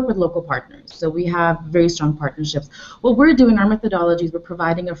 we work with local partners. So we have very strong partnerships. What we're doing, our methodologies, we're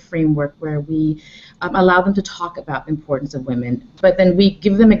providing a framework where we allow them to talk about the importance of women, but then we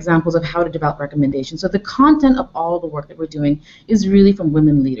give them examples of how to develop recommendations. So the content of all the work that we're doing is really from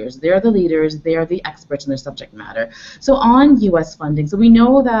women leaders. They're the leaders, they are the experts in their subject matter. So on U.S. funding, so we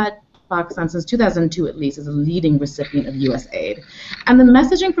know that Pakistan, since 2002 at least, is a leading recipient of U.S. aid. And the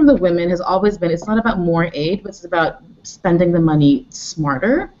messaging from the women has always been, it's not about more aid, but it's about spending the money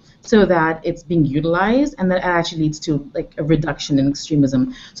smarter so that it's being utilized and that it actually leads to a reduction in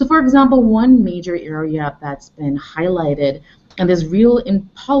extremism. So for example, one major area that's been highlighted, and there's real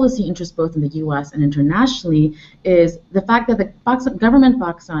policy interest both in the U.S. and internationally, is the fact that the government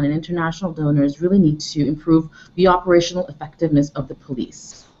Pakistan and international donors really need to improve the operational effectiveness of the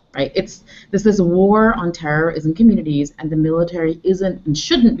police. Right? This war on terror is in communities, and the military isn't and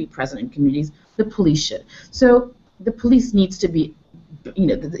shouldn't be present in communities. The police should. So the police needs to be,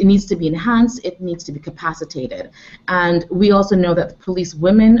 it needs to be enhanced. It needs to be capacitated, and we also know that the police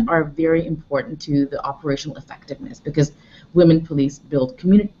women are very important to the operational effectiveness because women police build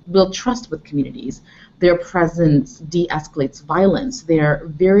trust with communities. Their presence de-escalates violence. They're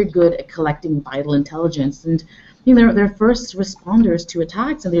very good at collecting vital intelligence, and they're first responders to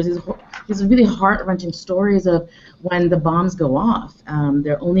attacks, and there's these really heart-wrenching stories of when the bombs go off.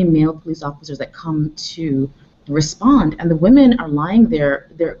 They're only male police officers that come to respond, and the women are lying there.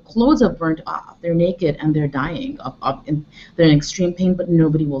 Their clothes are burnt off. They're naked and they're dying. And they're in extreme pain, but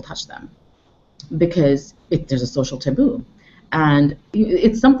nobody will touch them because there's a social taboo. And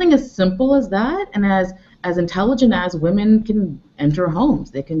it's something as simple as that, and as intelligent as women can enter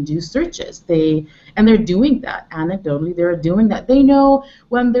homes. They can do searches. And they're doing that. Anecdotally, they're doing that. They know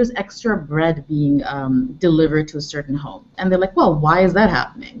when there's extra bread being delivered to a certain home. And they're like, well, why is that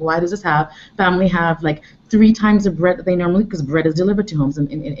happening? Why does this family have like 3 times the bread that they normally, because bread is delivered to homes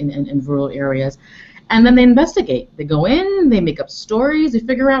in rural areas. And then they investigate. They go in, they make up stories, they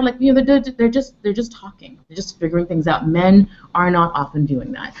figure out, like, they're just talking. They're just figuring things out. Men are not often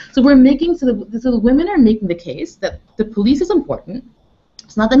doing that. So the women are making the case that the police is important.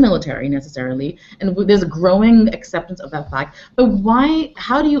 It's not the military necessarily, and there's a growing acceptance of that fact. But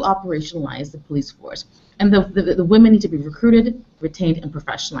how do you operationalize the police force? And the women need to be recruited, retained, and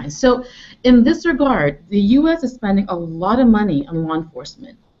professionalized. So in this regard, the U.S. is spending a lot of money on law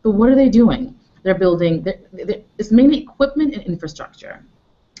enforcement. But what are they doing? They're building, it's mainly equipment and infrastructure.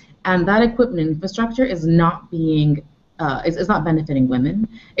 And that equipment and infrastructure is not it's not benefiting women.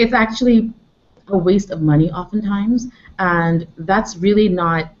 It's actually a waste of money oftentimes, and that's really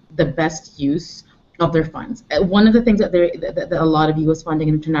not the best use of their funds. One of the things that a lot of U.S. funding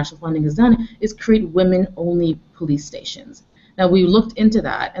and international funding has done is create women-only police stations. Now, we looked into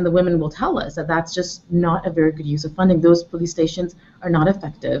that, and the women will tell us that that's just not a very good use of funding. Those police stations are not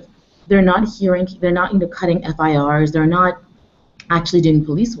effective. They're not cutting FIRs. They're not actually doing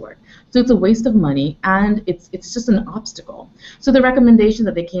police work. So it's a waste of money, and it's just an obstacle. So the recommendation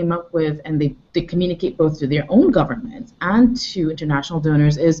that they came up with, and they communicate both to their own governments and to international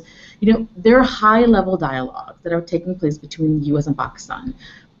donors, is, there are high-level dialogues that are taking place between the U.S. and Pakistan.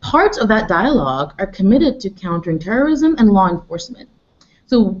 Parts of that dialogue are committed to countering terrorism and law enforcement.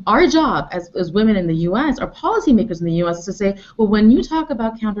 So our job as women in the U.S., our policymakers in the U.S., is to say, well, when you talk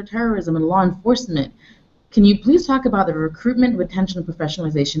about counterterrorism and law enforcement, can you please talk about the recruitment, retention, and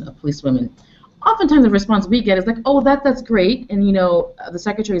professionalization of police women? Oftentimes the response we get is like, oh, that's great, and the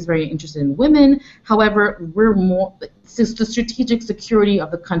secretary is very interested in women. However, the strategic security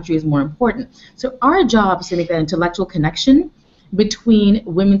of the country is more important. So our job is to make that intellectual connection between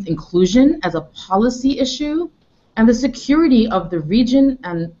women's inclusion as a policy issue and the security of the region,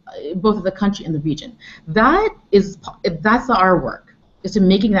 and both of the country and the region. That's our work, is to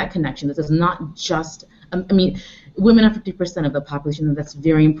making that connection. This is not just, women are 50% of the population, and that's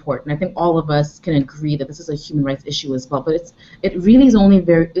very important. I think all of us can agree that this is a human rights issue as well. But it really is only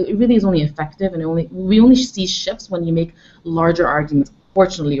effective, and we only see shifts when you make larger arguments,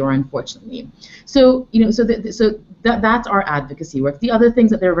 fortunately or unfortunately. So that's our advocacy work. The other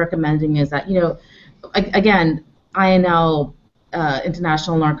things that they're recommending is that, again, INL,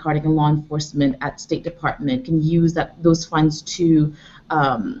 International Narcotic and Law Enforcement at State Department, can use those funds to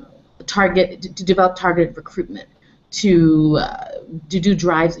develop targeted recruitment, to do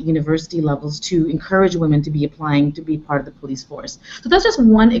drives at university levels to encourage women to be applying to be part of the police force. So that's just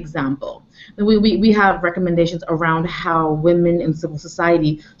one example. We have recommendations around how women in civil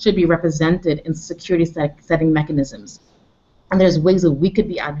society should be represented in security setting mechanisms. And there's ways that we could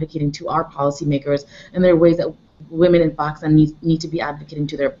be advocating to our policymakers, and there are ways that women in Pakistan need to be advocating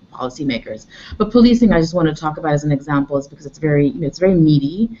to their policymakers. But policing, I just want to talk about as an example, is because it's very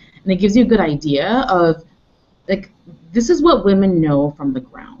meaty, and it gives you a good idea of, like, this is what women know from the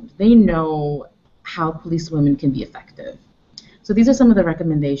ground. They know how police women can be effective. So these are some of the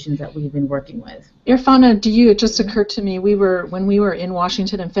recommendations that we've been working with. Irfana, it just occurred to me, when we were in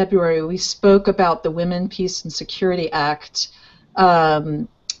Washington in February, we spoke about the Women, Peace, and Security Act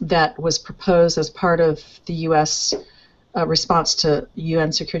that was proposed as part of the U.S. Response to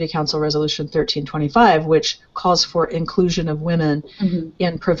UN Security Council Resolution 1325, which calls for inclusion of women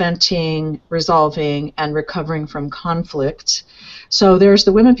in preventing, resolving, and recovering from conflict. So there's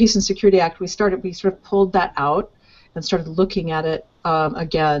the Women, Peace, and Security Act. We sort of pulled that out and started looking at it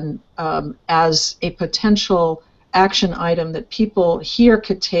again as a potential action item that people here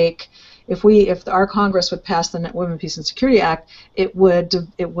could take. If our Congress would pass the Women, Peace, and Security Act, it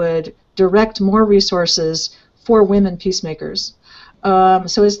would direct more resources for women peacemakers.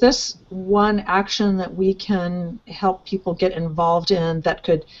 So is this one action that we can help people get involved in that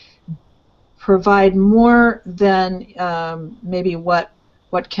could provide more than maybe what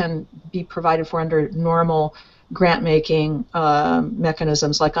can be provided for under normal grant-making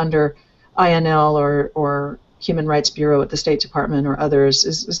mechanisms, like under INL or Human Rights Bureau at the State Department or others?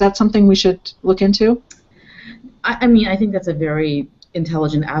 Is that something we should look into? I think that's a very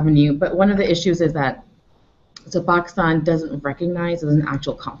intelligent avenue, but one of the issues is that Pakistan doesn't recognize as an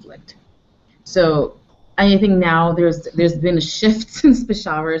actual conflict. So I think now there's been a shift since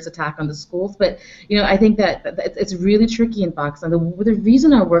Peshawar's attack on the schools, but I think that it's really tricky in Pakistan. The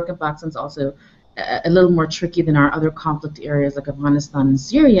reason our work in Pakistan is also a little more tricky than our other conflict areas like Afghanistan and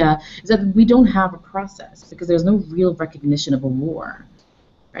Syria is that we don't have a process because there's no real recognition of a war.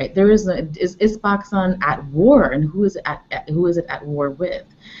 Right? There is is Pakistan at war, and who is it at war with?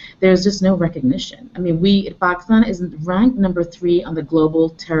 There's just no recognition. I mean, Pakistan is ranked number 3 on the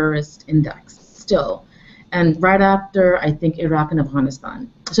global terrorist index still, and right after I think Iraq and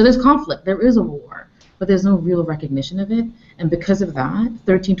Afghanistan. So there's conflict. There is a war, but there's no real recognition of it, and because of that,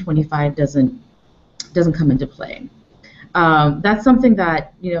 1325 doesn't come into play. That's something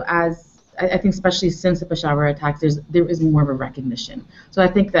that as I think especially since the Peshawar attacks, there is more of a recognition. So I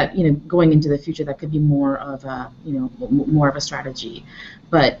think that going into the future, that could be more of a more of a strategy,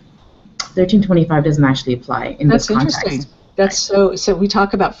 but 1325 doesn't actually apply in this context. That's interesting. That's so. We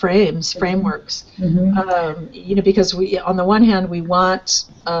talk about frameworks. Mm-hmm. Because we, on the one hand, we want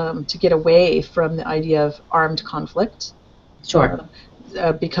to get away from the idea of armed conflict. Sure.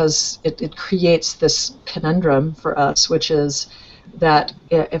 Because it creates this conundrum for us, which is that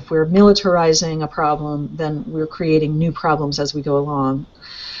if we're militarizing a problem, then we're creating new problems as we go along.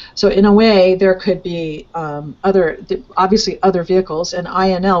 So in a way, there could be obviously other vehicles, and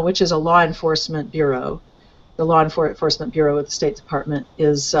INL, which is a law enforcement bureau, the law enforcement bureau of the State Department,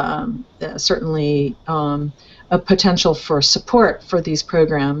 is certainly a potential for support for these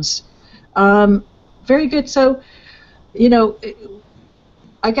programs. Very good. So,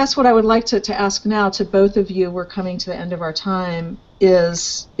 I guess what I would like to ask now to both of you, we're coming to the end of our time,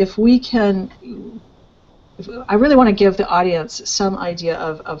 is if we can, I really want to give the audience some idea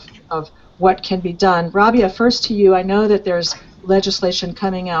of what can be done. Rabia, first to you. I know that there's legislation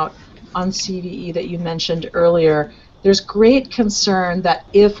coming out on CVE that you mentioned earlier. There's great concern that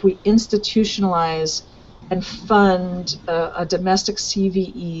if we institutionalize and fund a domestic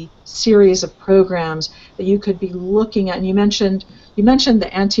CVE series of programs, that you could be looking at, and you mentioned the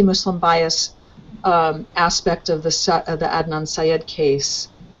anti-Muslim bias aspect of the Adnan Syed case.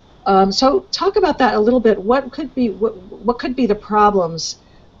 So talk about that a little bit. What could be the problems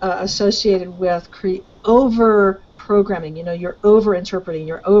associated with over programming? You're over interpreting,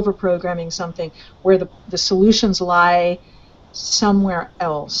 you're over programming something where the solutions lie somewhere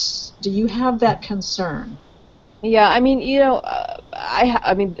else. Do you have that concern? Yeah, I mean,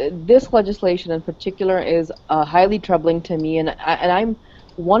 I mean, this legislation in particular is highly troubling to me, and I'm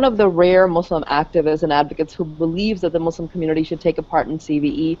one of the rare Muslim activists and advocates who believes that the Muslim community should take a part in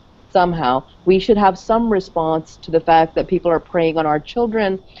CVE somehow. We should have some response to the fact that people are preying on our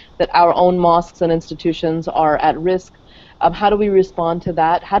children, that our own mosques and institutions are at risk. How do we respond to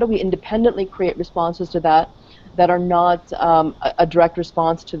that? How do we independently create responses to that are not a direct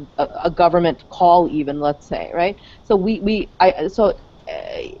response to a government call, even, let's say, right? So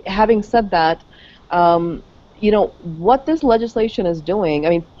having said that, what this legislation is doing, I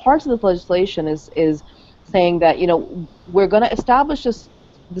mean, parts of this legislation is saying that, we're going to establish this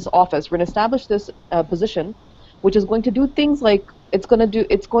office, we're going to establish this position, which is going to do things like, it's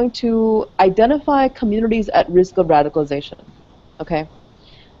going to identify communities at risk of radicalization, okay?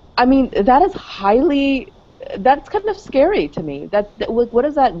 I mean, that's kind of scary to me. What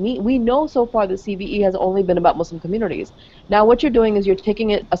does that mean? We know so far that CVE has only been about Muslim communities. Now what you're doing is you're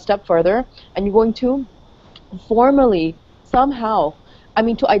taking it a step further, and you're going to formally, somehow, I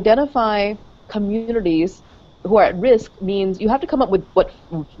mean, to identify communities who are at risk means you have to come up with what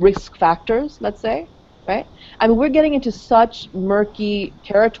risk factors, let's say, right? I mean, we're getting into such murky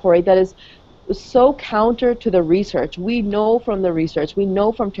territory that is so counter to the research. We know from the research, we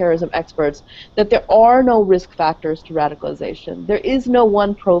know from terrorism experts that there are no risk factors to radicalization. There is no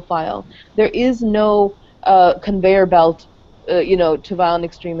one profile. There is no conveyor belt to violent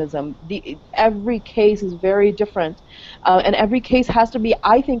extremism. Every case is very different, and every case has to be,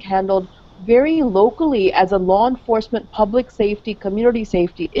 I think, handled very locally as a law enforcement, public safety, community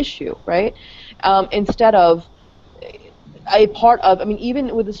safety issue, right? Instead of a part of, I mean,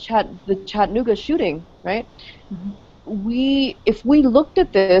 even with the Chattanooga shooting, right? Mm-hmm. If we looked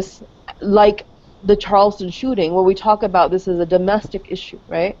at this like the Charleston shooting, where we talk about this as a domestic issue,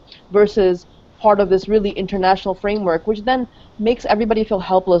 right, versus part of this really international framework, which then makes everybody feel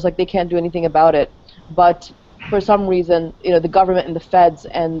helpless, like they can't do anything about it. But for some reason, the government and the feds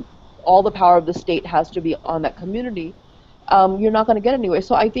and all the power of the state has to be on that community. You're not going to get anywhere.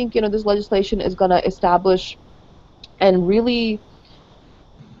 So I think this legislation is going to establish and really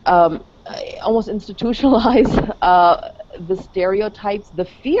almost institutionalize the stereotypes, the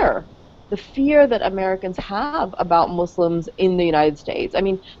fear that Americans have about Muslims in the United States. I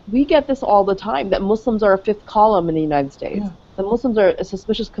mean, we get this all the time, that Muslims are a fifth column in the United States. Yeah. That Muslims are a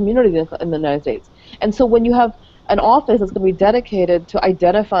suspicious community in the United States. And so when you have an office that's going to be dedicated to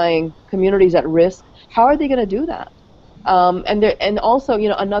identifying communities at risk, how are they going to do that? And also,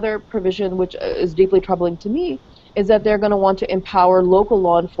 another provision which is deeply troubling to me is that they're going to want to empower local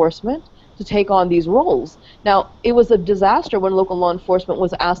law enforcement to take on these roles. Now, it was a disaster when local law enforcement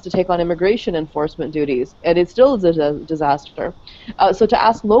was asked to take on immigration enforcement duties, and it still is a disaster. So to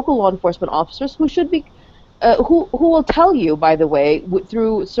ask local law enforcement officers who should be who will tell you, by the way,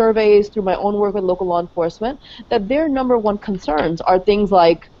 through surveys, through my own work with local law enforcement, that their number one concerns are things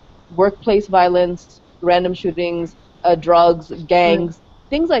like workplace violence, random shootings, drugs, gangs,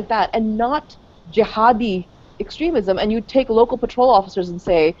 things like that, and not jihadi extremism. And you take local patrol officers and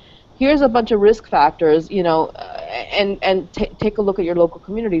say, here's a bunch of risk factors, and take a look at your local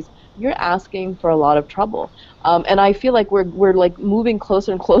communities. You're asking for a lot of trouble. And I feel like we're like moving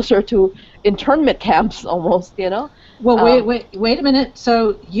closer and closer to internment camps almost, Well, wait a minute.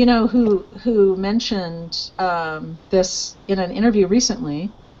 So who mentioned this in an interview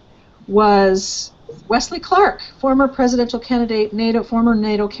recently was Wesley Clark, former presidential candidate, former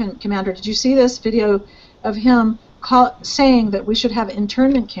NATO commander. Did you see this video of him saying that we should have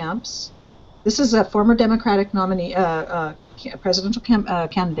internment camps? This is a former Democratic nominee, presidential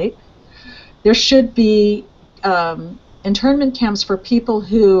candidate. There should be internment camps for people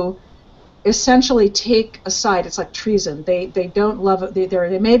who essentially take a side. It's like treason. They don't love it.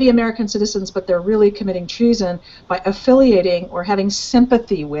 They may be American citizens, but they're really committing treason by affiliating or having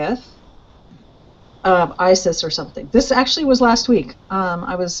sympathy with ISIS or something. This actually was last week.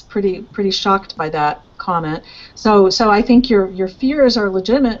 I was pretty shocked by that comment. So I think your fears are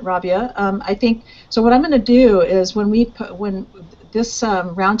legitimate, Rabia. I think so. What I'm going to do is when this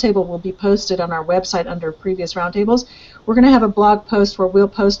roundtable will be posted on our website under previous roundtables, we're going to have a blog post where we'll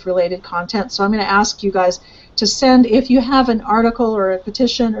post related content. So I'm going to ask you guys to send, if you have an article or a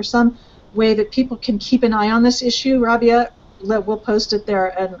petition or some way that people can keep an eye on this issue, Rabia, we'll post it there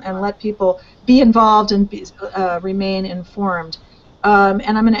and let people be involved and remain informed.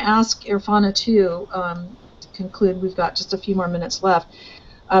 And I'm going to ask Irfana too, to conclude. We've got just a few more minutes left.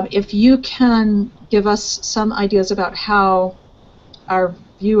 If you can give us some ideas about how our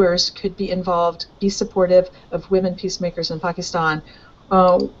viewers could be involved, be supportive of women peacemakers in Pakistan,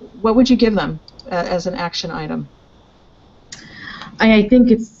 what would you give them as an action item? I think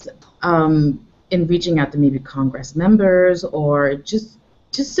it's in reaching out to maybe Congress members, or just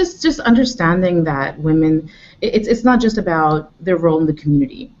understanding that women, it's not just about their role in the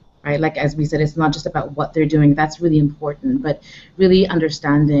community, right? Like as we said, it's not just about what they're doing. That's really important, but really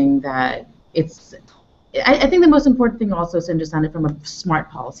understanding that it's. I think the most important thing also is to understand it from a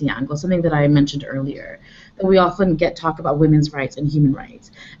smart policy angle, something that I mentioned earlier, that we often talk about women's rights and human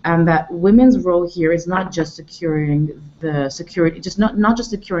rights, and that women's role here is not just securing the security, just not just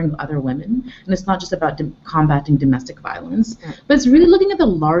securing other women, and it's not just about combating domestic violence, but it's really looking at the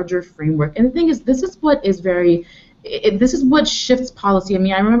larger framework. And the thing is, this is what is this is what shifts policy. I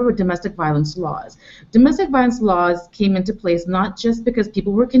mean, I remember with domestic violence laws. Domestic violence laws came into place not just because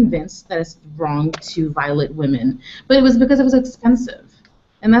people were convinced that it's wrong to violate women, but it was because it was expensive.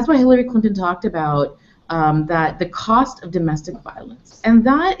 And that's why Hillary Clinton talked about that the cost of domestic violence. And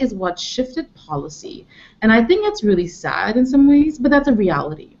that is what shifted policy. And I think it's really sad in some ways, but that's a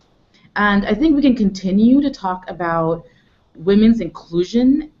reality. And I think we can continue to talk about women's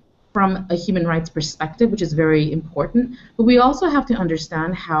inclusion from a human rights perspective, which is very important, but we also have to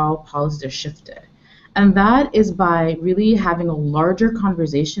understand how policies are shifted. And that is by really having a larger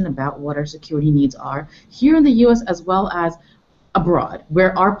conversation about what our security needs are here in the US as well as abroad,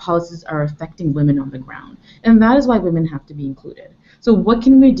 where our policies are affecting women on the ground. And that is why women have to be included. So what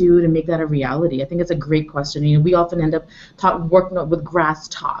can we do to make that a reality? I think it's a great question. We often end up working with grass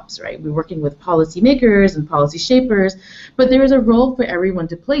tops, right? We're working with policymakers and policy shapers, but there is a role for everyone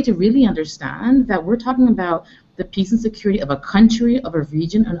to play to really understand that we're talking about the peace and security of a country, of a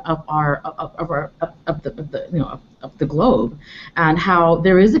region, and of the globe, and how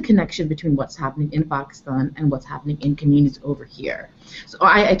there is a connection between what's happening in Pakistan and what's happening in communities over here. So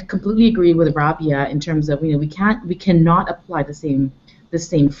I completely agree with Rabia in terms of we cannot apply the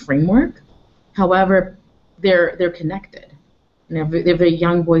same framework. However, they're connected. They're very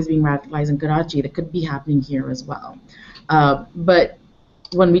young boys being radicalized in Karachi. That could be happening here as well. But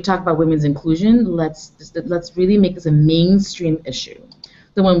when we talk about women's inclusion, let's really make this a mainstream issue.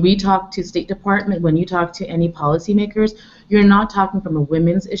 So when we talk to State Department, when you talk to any policymakers, you're not talking from a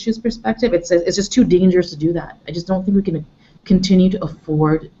women's issues perspective. It's just too dangerous to do that. I just don't think we can continue to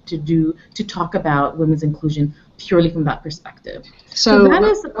afford to talk about women's inclusion purely from that perspective. So that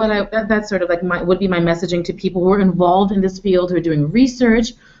is what that's sort of like would be my messaging to people who are involved in this field, who are doing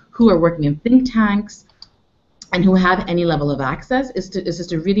research, who are working in think tanks. and who have any level of access, is just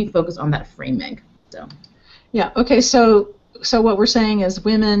to really focus on that framing. So. Yeah. Okay. So what we're saying is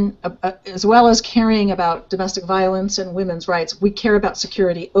women, as well as caring about domestic violence and women's rights, we care about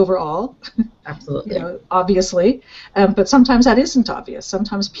security overall. Absolutely. Obviously, but sometimes that isn't obvious.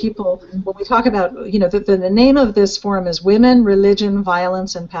 Sometimes people, when we talk about, the name of this forum is Women, Religion,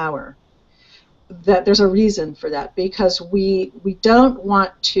 Violence, and Power. That there's a reason for that, because we don't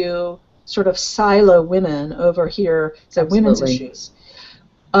want to sort of silo women over here, so women's issues.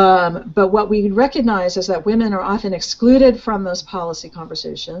 But what we recognize is that women are often excluded from those policy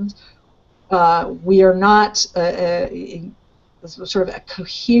conversations. We are not sort of a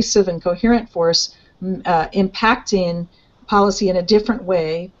cohesive and coherent force impacting policy in a different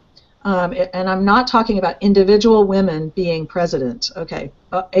way. And I'm not talking about individual women being president, okay,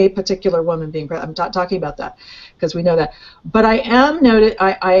 a particular woman being president. I'm not talking about that, because we know that. But I am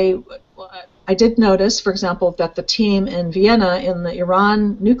I did notice, for example, that the team in Vienna in the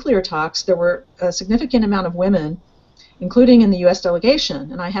Iran nuclear talks, there were a significant amount of women, including in the U.S.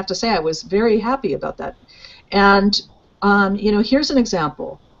 delegation, and I have to say I was very happy about that. And here's an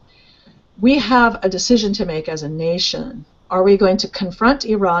example. We have a decision to make as a nation. Are we going to confront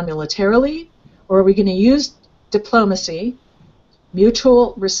Iran militarily, or are we going to use diplomacy,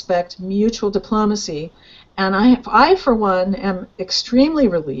 mutual respect, mutual diplomacy? And I, for one, am extremely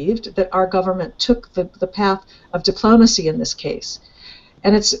relieved that our government took the path of diplomacy in this case.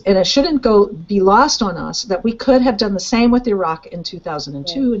 And it shouldn't be lost on us that we could have done the same with Iraq in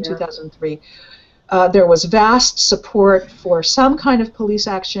 2002 and 2003. There was vast support for some kind of police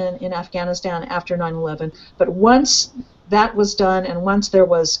action in Afghanistan after 9/11, but once that was done, and once there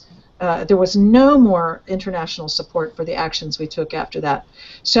was no more international support for the actions we took after that.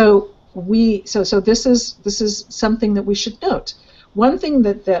 So this is something that we should note. One thing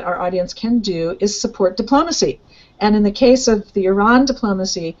that our audience can do is support diplomacy, and in the case of the Iran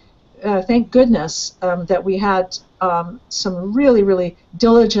diplomacy, thank goodness that we had some really, really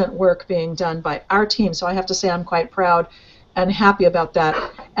diligent work being done by our team. So I have to say I'm quite proud and happy about that.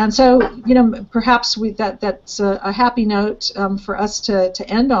 And so, perhaps that's a happy note for us to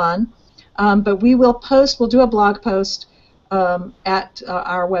end on. But we'll do a blog post at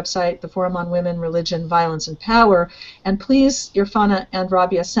our website, the Forum on Women, Religion, Violence, and Power. And please, Irfana and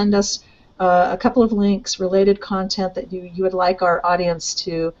Rabia, send us a couple of links, related content that you would like our audience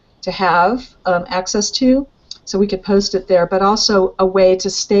to have access to, so we could post it there, but also a way to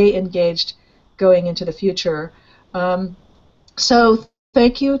stay engaged going into the future. So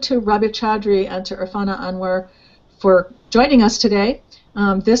thank you to Rabia Chaudry and to Irfana Anwer for joining us today.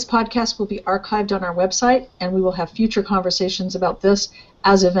 This podcast will be archived on our website, and we will have future conversations about this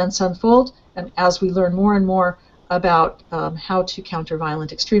as events unfold and as we learn more and more about how to counter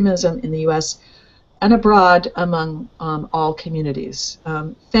violent extremism in the U.S. and abroad among all communities.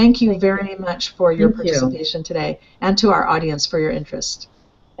 Thank you very much for your participation today, and to our audience for your interest.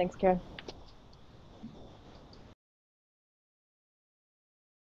 Thanks, Karen.